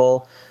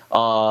people.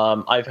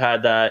 I've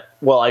had that,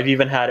 well, I've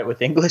even had it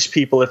with English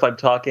people if I'm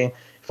talking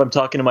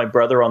to my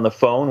brother on the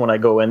phone when I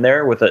go in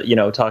there with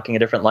talking a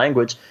different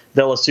language,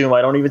 they'll assume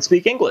I don't even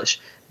speak English.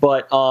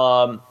 But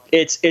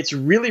it's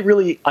really,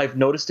 really, I've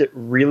noticed it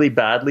really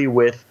badly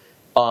with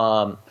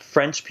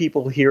French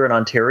people here in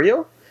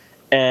Ontario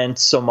and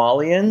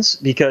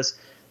Somalians, because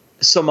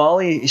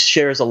Somali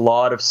shares a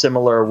lot of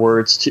similar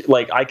words to,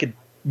 like, I could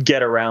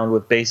get around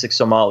with basic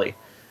Somali.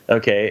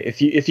 Okay,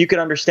 if you can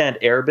understand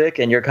Arabic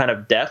and you're kind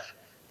of deaf,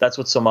 that's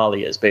what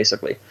Somali is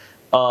basically.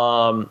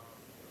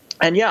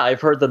 And yeah,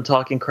 I've heard them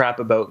talking crap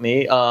about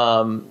me.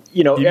 You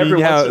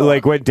mean how,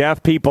 like when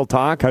deaf people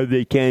talk, how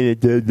they can't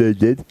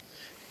did?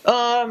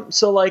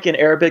 So like in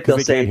Arabic they'll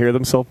say, can't hear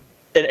themselves.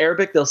 In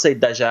Arabic they'll say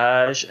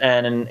dajaj,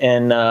 and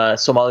in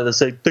Somali they'll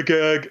say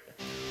dagag.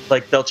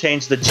 Like they'll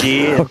change the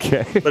G.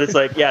 Okay. But it's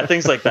like, yeah,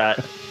 things like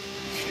that.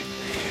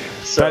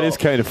 So, that is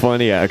kind of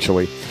funny,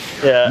 actually.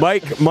 Yeah.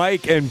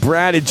 Mike and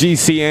Brad at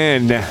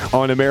GCN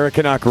on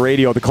American Rock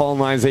Radio. The call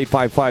line is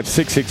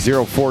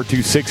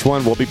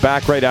 855-660-4261. We'll be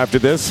back right after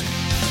this.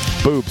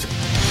 Boobs.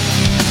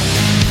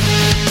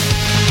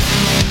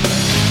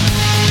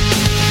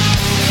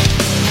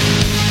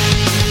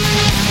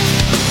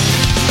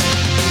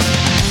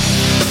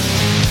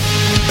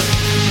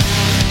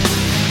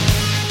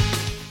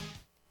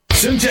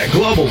 Syntec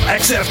Global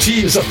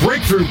XFT is a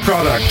breakthrough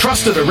product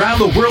trusted around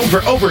the world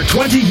for over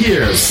 20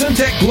 years.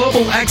 Syntec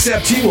Global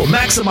XFT will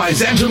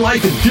maximize engine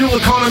life and fuel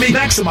economy,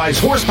 maximize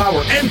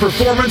horsepower and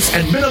performance,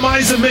 and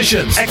minimize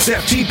emissions.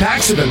 XFT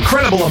packs an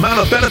incredible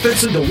amount of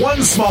benefits into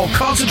one small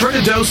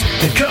concentrated dose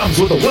and comes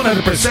with a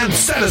 100%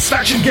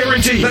 satisfaction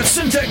guarantee. That's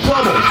Syntec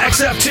Global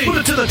XFT. Put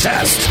it to the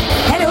test.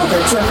 Head over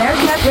to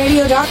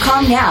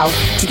AmericanUpRadio.com now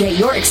to get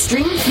your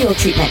extreme fuel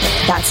treatment.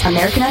 That's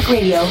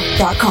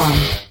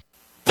AmericanUpRadio.com.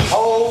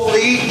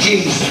 Holy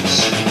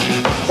Jesus.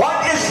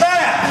 What is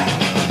that?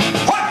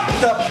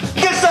 What the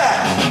is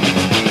that?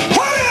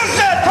 What is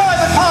that,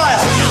 Private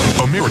Pile?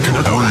 American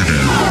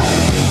Radio.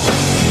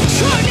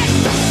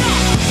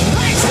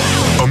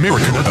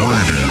 American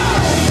Radio.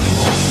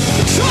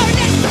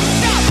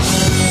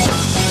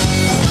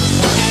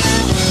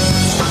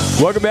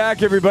 Welcome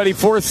back, everybody.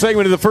 Fourth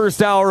segment of the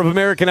first hour of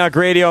American Rock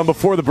Radio. And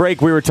before the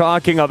break, we were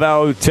talking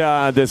about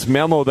this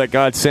memo that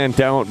got sent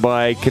out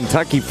by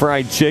Kentucky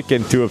Fried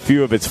Chicken to a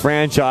few of its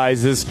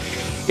franchises,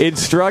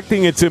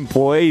 instructing its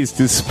employees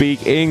to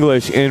speak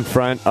English in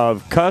front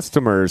of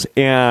customers.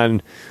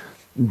 And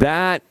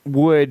that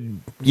would,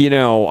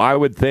 I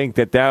would think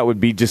that would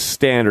be just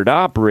standard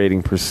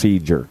operating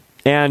procedure.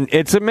 And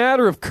it's a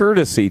matter of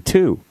courtesy,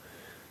 too.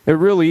 It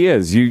really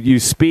is. You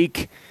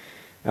speak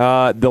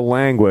the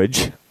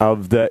language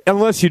of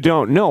unless you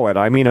don't know it.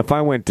 I mean, if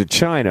I went to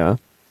China,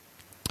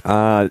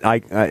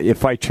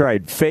 if I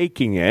tried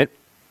faking it,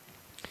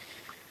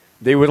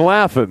 they would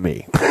laugh at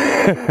me,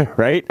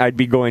 right? I'd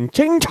be going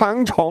ching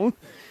chong chong.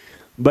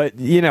 But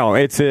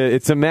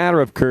it's a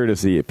matter of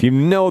courtesy. If you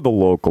know the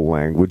local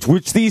language,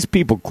 which these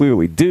people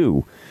clearly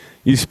do,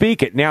 you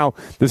speak it. Now,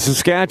 the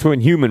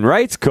Saskatchewan Human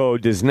Rights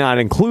Code does not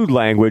include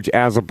language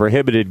as a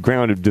prohibited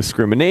ground of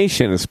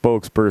discrimination, a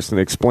spokesperson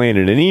explained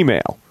in an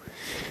email.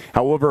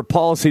 However, a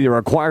policy that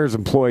requires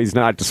employees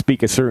not to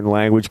speak a certain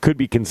language could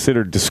be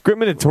considered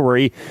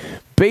discriminatory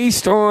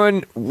based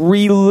on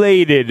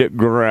related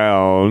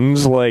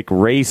grounds like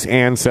race,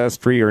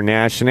 ancestry, or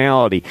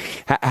nationality.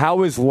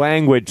 How is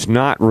language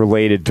not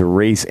related to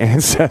race,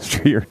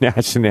 ancestry, or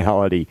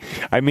nationality?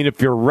 I mean,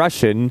 if you're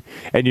Russian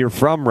and you're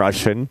from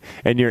Russian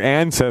and your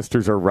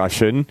ancestors are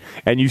Russian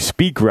and you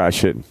speak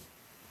Russian,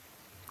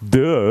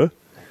 duh.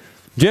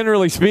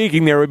 Generally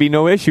speaking, there would be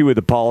no issue with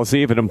the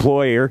policy if an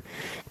employer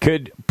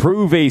could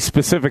prove a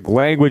specific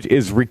language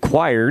is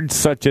required,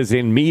 such as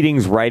in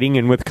meetings, writing,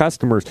 and with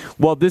customers.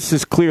 Well, this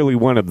is clearly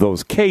one of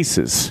those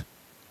cases.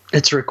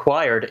 It's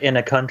required in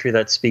a country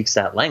that speaks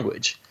that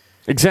language.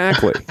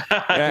 Exactly.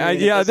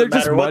 Yeah, they're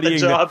just what the muddying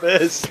job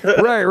is.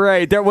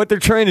 Right. What they're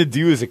trying to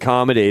do is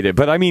accommodate it.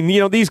 But I mean,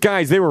 these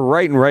guys, they were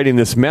writing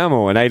this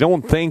memo, and I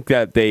don't think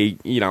that they,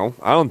 I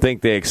don't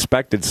think they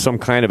expected some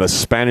kind of a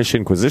Spanish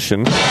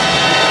Inquisition.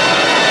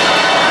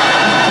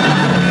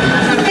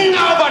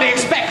 Nobody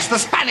expects the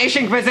Spanish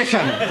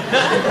Inquisition.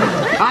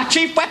 Our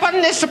chief weapon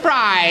is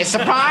surprise.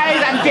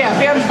 Surprise and fear.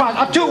 Fear and surprise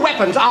are two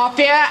weapons. Our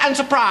fear and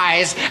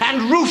surprise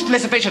and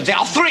ruthless efficiency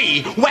are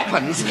three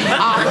weapons.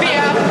 Our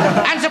fear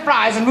and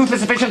surprise and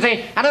ruthless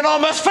efficiency and an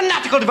almost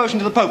fanatical devotion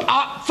to the Pope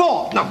are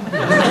four. No.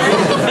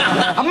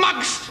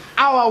 Amongst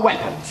our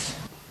weapons.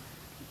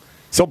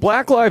 So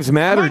Black Lives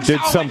Matter did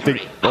something.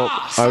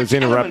 I was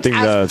interrupting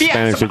the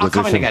Spanish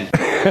Inquisition.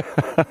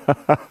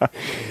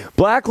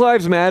 Black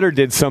Lives Matter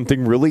did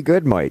something really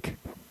good, Mike.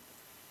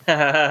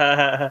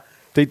 They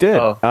did.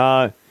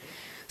 So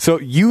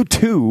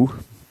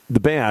U2, the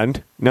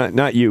band,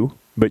 not you,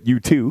 but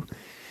U2,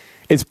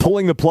 is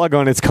pulling the plug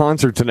on its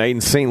concert tonight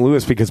in St.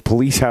 Louis because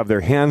police have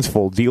their hands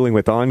full dealing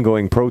with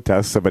ongoing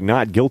protests of a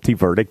not guilty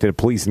verdict in a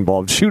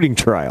police-involved shooting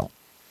trial.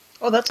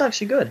 Oh, that's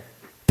actually good.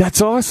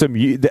 That's awesome.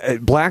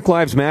 Black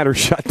Lives Matter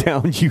shut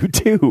down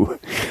U2.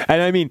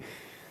 And I mean,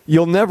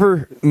 you'll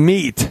never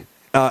meet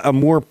a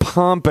more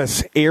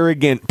pompous,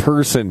 arrogant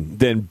person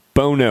than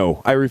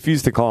Bono. I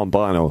refuse to call him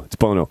Bono. It's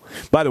Bono.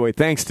 By the way,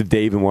 thanks to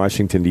Dave in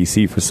Washington,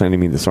 D.C. for sending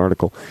me this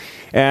article.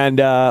 And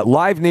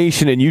Live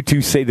Nation and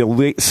U2 say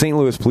the St.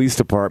 Louis Police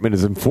Department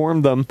has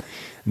informed them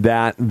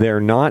that they're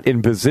not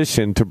in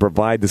position to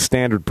provide the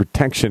standard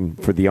protection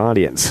for the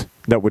audience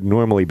that would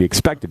normally be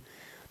expected.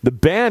 The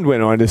band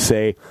went on to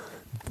say,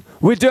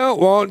 "We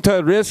don't want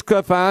to risk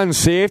the fans'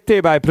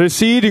 safety by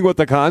proceeding with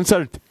the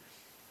concert."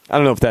 I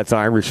don't know if that's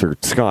Irish or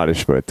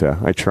Scottish, but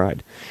I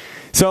tried.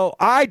 So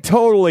I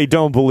totally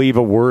don't believe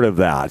a word of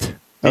that.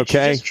 Did you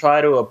just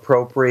try to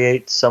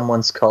appropriate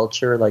someone's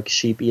culture, like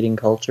sheep-eating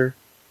culture?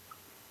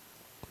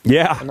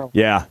 Yeah.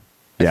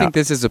 I think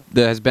this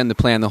has been the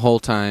plan the whole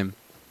time,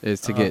 is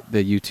to get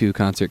the U2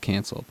 concert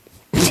canceled.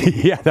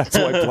 Yeah, that's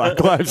why Black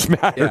Lives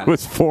Matter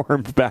was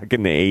formed back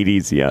in the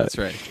 80s. Yeah, that's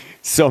right.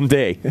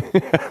 Someday.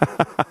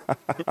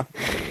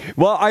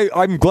 Well,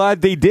 I'm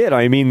glad they did.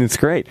 I mean, it's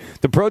great.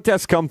 The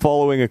protests come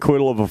following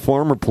acquittal of a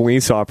former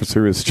police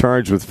officer who is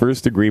charged with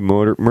first-degree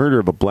murder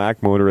of a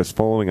black motorist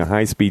following a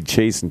high-speed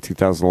chase in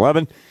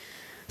 2011.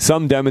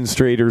 Some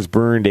demonstrators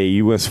burned a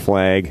U.S.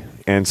 flag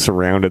and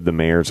surrounded the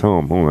mayor's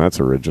home. Oh, that's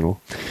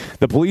original.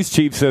 The police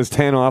chief says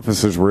 10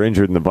 officers were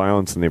injured in the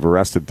violence, and they've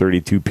arrested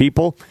 32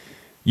 people.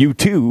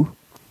 U2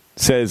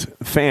 says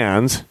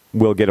fans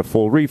will get a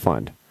full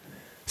refund.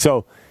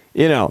 So,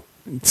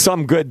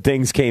 some good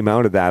things came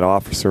out of that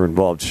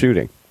officer-involved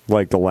shooting,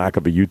 like the lack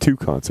of a U2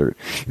 concert.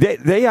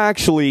 They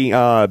actually,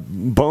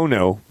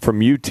 Bono from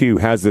U2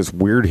 has this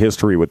weird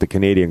history with the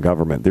Canadian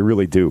government. They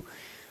really do.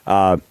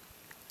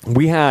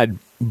 We had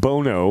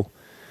Bono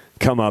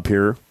come up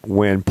here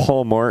when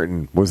Paul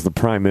Martin was the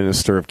Prime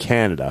Minister of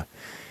Canada,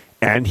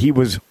 and he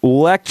was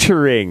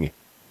lecturing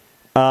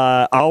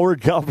our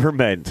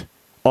government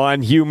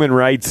on human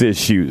rights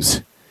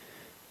issues.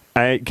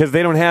 Because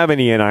they don't have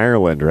any in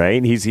Ireland,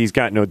 right? He's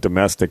got no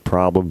domestic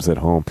problems at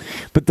home.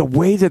 But the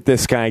way that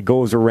this guy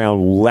goes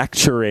around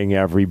lecturing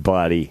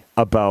everybody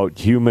about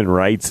human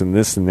rights and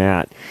this and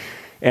that.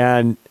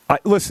 And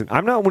listen,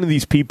 I'm not one of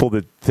these people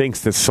that thinks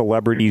that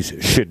celebrities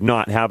should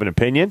not have an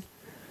opinion,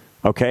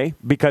 okay?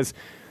 Because,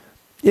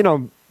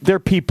 they're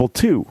people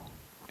too.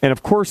 And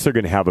of course they're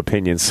going to have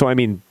opinions. So,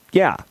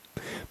 yeah.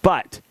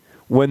 But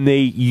when they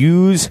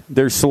use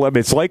their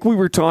celebrity, it's like we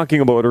were talking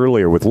about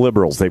earlier with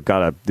liberals. They've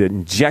got to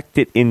inject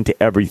it into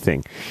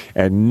everything.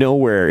 And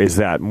nowhere is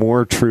that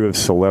more true of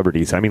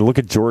celebrities. Look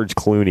at George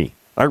Clooney.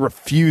 I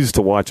refuse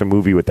to watch a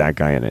movie with that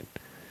guy in it.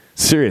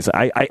 Serious.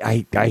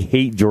 I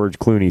hate George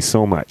Clooney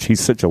so much. He's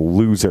such a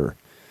loser.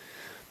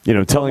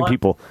 Telling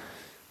people...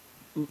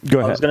 Go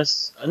ahead.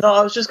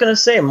 I was just going to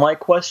say, my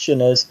question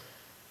is,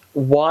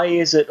 why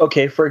is it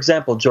okay? For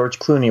example, George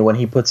Clooney, when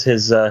he puts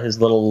his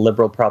little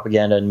liberal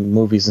propaganda in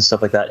movies and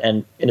stuff like that,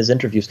 and in his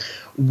interviews,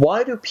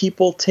 why do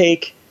people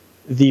take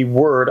the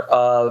word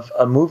of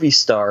a movie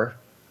star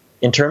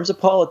in terms of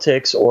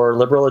politics or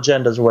liberal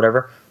agendas or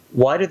whatever?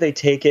 Why do they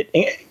take it?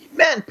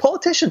 Man,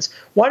 politicians,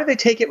 why do they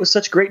take it with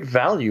such great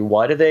value?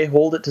 Why do they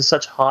hold it to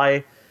such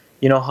high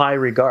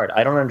regard?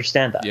 I don't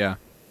understand that. Yeah,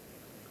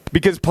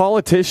 because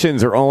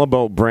politicians are all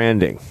about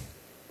branding.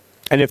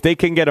 And if they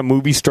can get a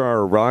movie star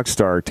or a rock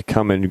star to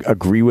come and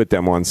agree with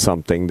them on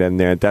something, then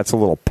that's a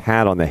little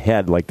pat on the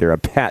head like they're a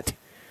pet.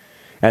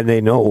 And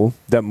they know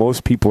that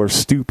most people are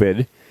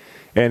stupid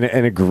and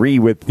agree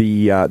with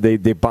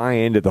they buy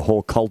into the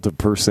whole cult of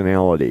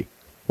personality.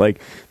 Like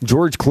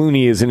George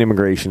Clooney is an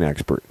immigration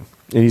expert.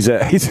 And he's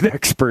an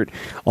expert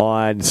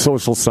on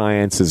social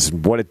sciences,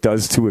 what it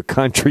does to a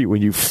country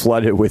when you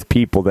flood it with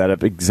people that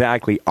have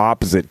exactly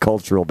opposite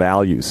cultural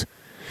values.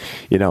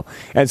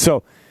 And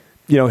so...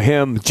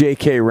 him,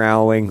 J.K.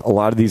 Rowling, a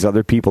lot of these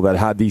other people that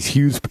had these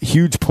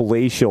huge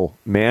palatial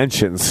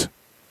mansions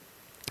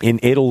in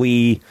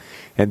Italy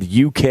and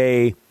the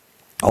UK,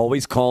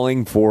 always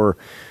calling for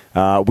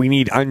we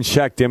need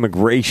unchecked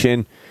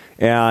immigration,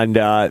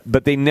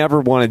 but they never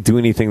want to do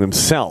anything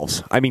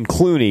themselves.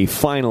 Clooney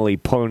finally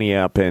pony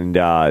up and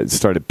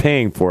started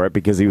paying for it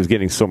because he was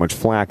getting so much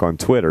flack on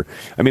Twitter.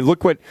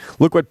 Look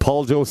what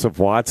Paul Joseph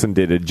Watson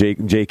did to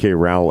J.K.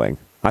 Rowling.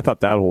 I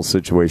thought that whole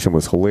situation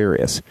was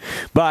hilarious.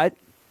 But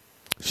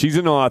she's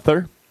an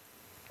author,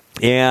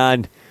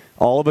 and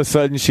all of a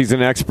sudden she's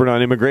an expert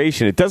on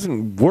immigration. It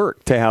doesn't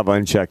work to have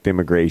unchecked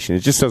immigration. It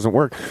just doesn't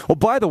work. Oh,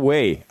 by the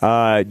way,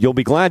 you'll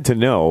be glad to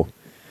know,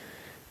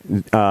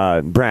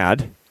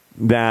 Brad,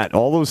 that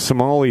all those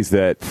Somalis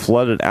that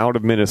flooded out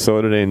of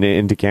Minnesota and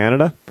into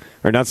Canada,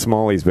 or not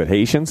Somalis, but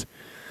Haitians,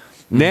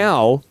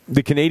 now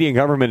the Canadian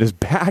government has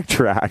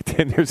backtracked,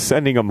 and they're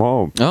sending them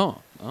home. Oh.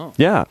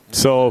 Yeah,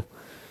 so...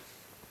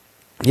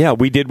 yeah,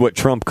 we did what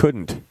Trump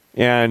couldn't.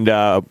 And,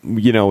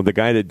 the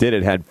guy that did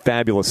it had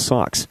fabulous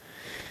socks.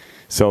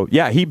 So,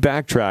 yeah, he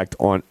backtracked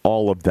on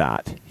all of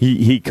that.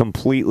 He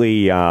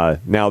completely,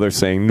 now they're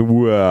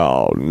saying,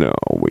 well, no,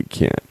 we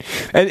can't.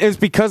 And it's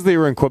because they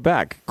were in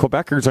Quebec.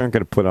 Quebecers aren't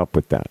going to put up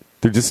with that.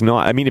 They're just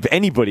not. If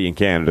anybody in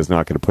Canada is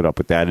not going to put up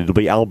with that, it'll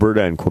be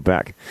Alberta and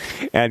Quebec.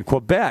 And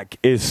Quebec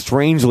is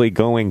strangely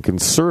going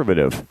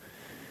conservative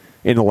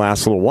in the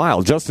last little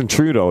while. Justin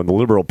Trudeau and the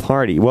Liberal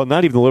Party, well,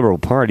 not even the Liberal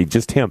Party,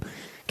 just him,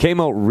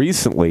 came out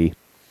recently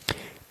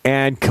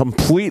and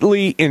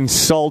completely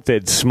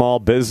insulted small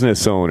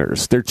business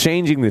owners. They're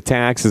changing the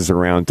taxes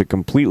around to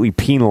completely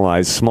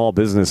penalize small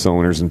business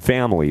owners and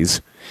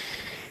families.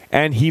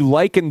 And he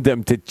likened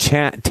them to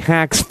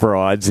tax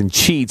frauds and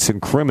cheats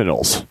and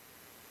criminals.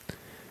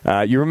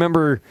 You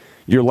remember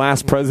your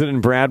last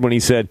president, Brad, when he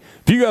said,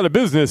 if you got a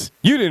business,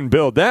 you didn't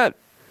build that.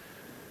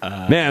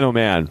 Man, oh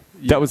man.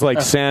 That was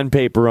like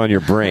sandpaper on your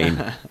brain.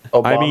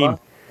 Obama?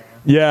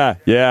 Yeah.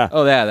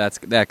 Oh, yeah, that's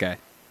that guy.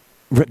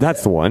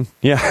 That's the one.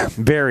 Yeah,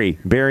 Barry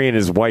and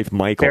his wife,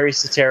 Michael. Barry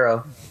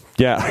Soetoro.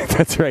 Yeah,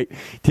 that's right.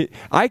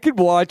 I could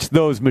watch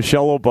those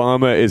Michelle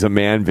Obama is a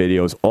man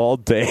videos all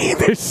day.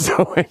 They're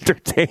so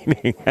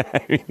entertaining.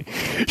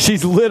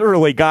 She's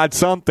literally got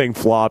something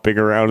flopping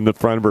around in the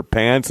front of her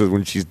pants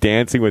when she's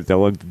dancing with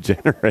Ellen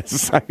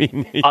DeGeneres.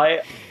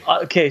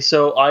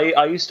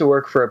 I used to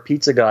work for a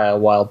pizza guy a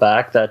while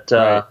back that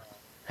right.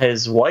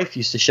 His wife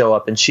used to show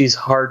up, and she's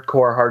hardcore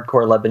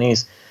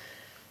Lebanese.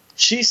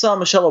 She saw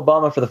Michelle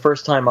Obama for the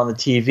first time on the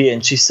TV,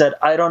 and she said,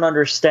 I don't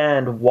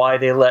understand why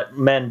they let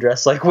men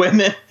dress like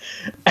women.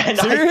 And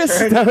serious?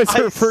 That was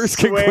her first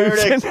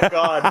conclusion? To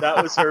God,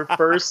 that was her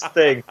first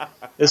thing.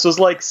 This was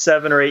like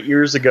 7 or 8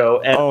 years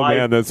ago, and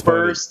I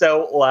burst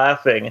out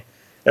laughing.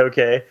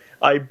 Okay.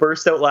 I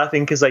burst out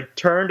laughing because I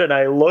turned and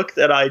I looked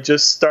and I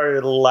just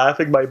started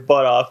laughing my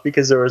butt off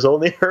because there was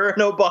only her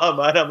and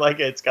Obama. And I'm like,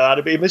 it's got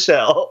to be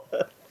Michelle.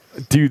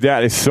 Dude,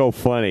 that is so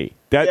funny.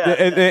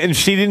 And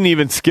she didn't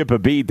even skip a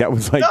beat. That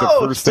was like the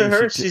first thing.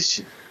 Her,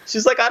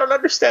 she's like, I don't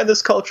understand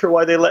this culture,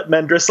 why they let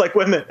men dress like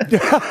women.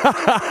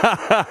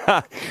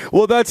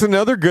 Well, that's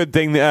another good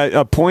thing,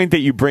 a point that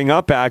you bring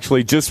up,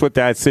 actually, just with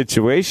that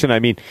situation. I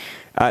mean,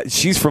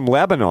 she's from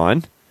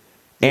Lebanon.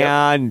 Yep.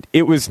 And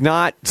it was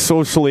not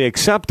socially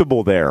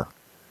acceptable there.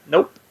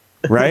 Nope.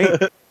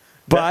 Right?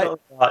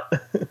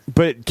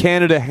 But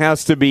Canada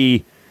has to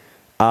be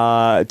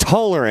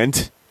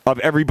tolerant of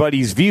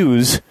everybody's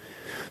views.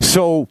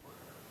 So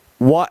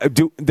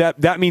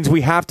that means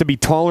we have to be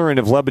tolerant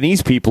of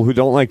Lebanese people who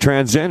don't like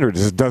transgender.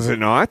 Does it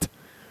not?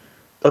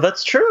 Oh,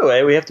 that's true.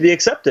 Eh? We have to be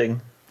accepting.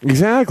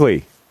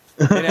 Exactly.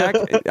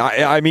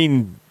 I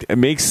mean, it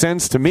makes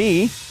sense to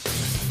me.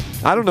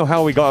 I don't know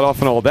how we got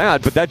off on all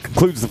that, but that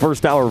concludes the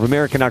first hour of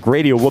American Knock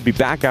Radio. We'll be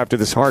back after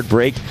this hard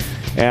break.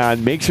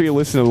 And make sure you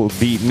listen to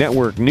the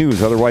network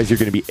news. Otherwise, you're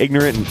going to be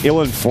ignorant and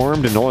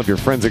ill-informed, and all of your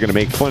friends are going to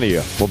make fun of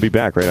you. We'll be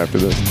back right after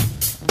this.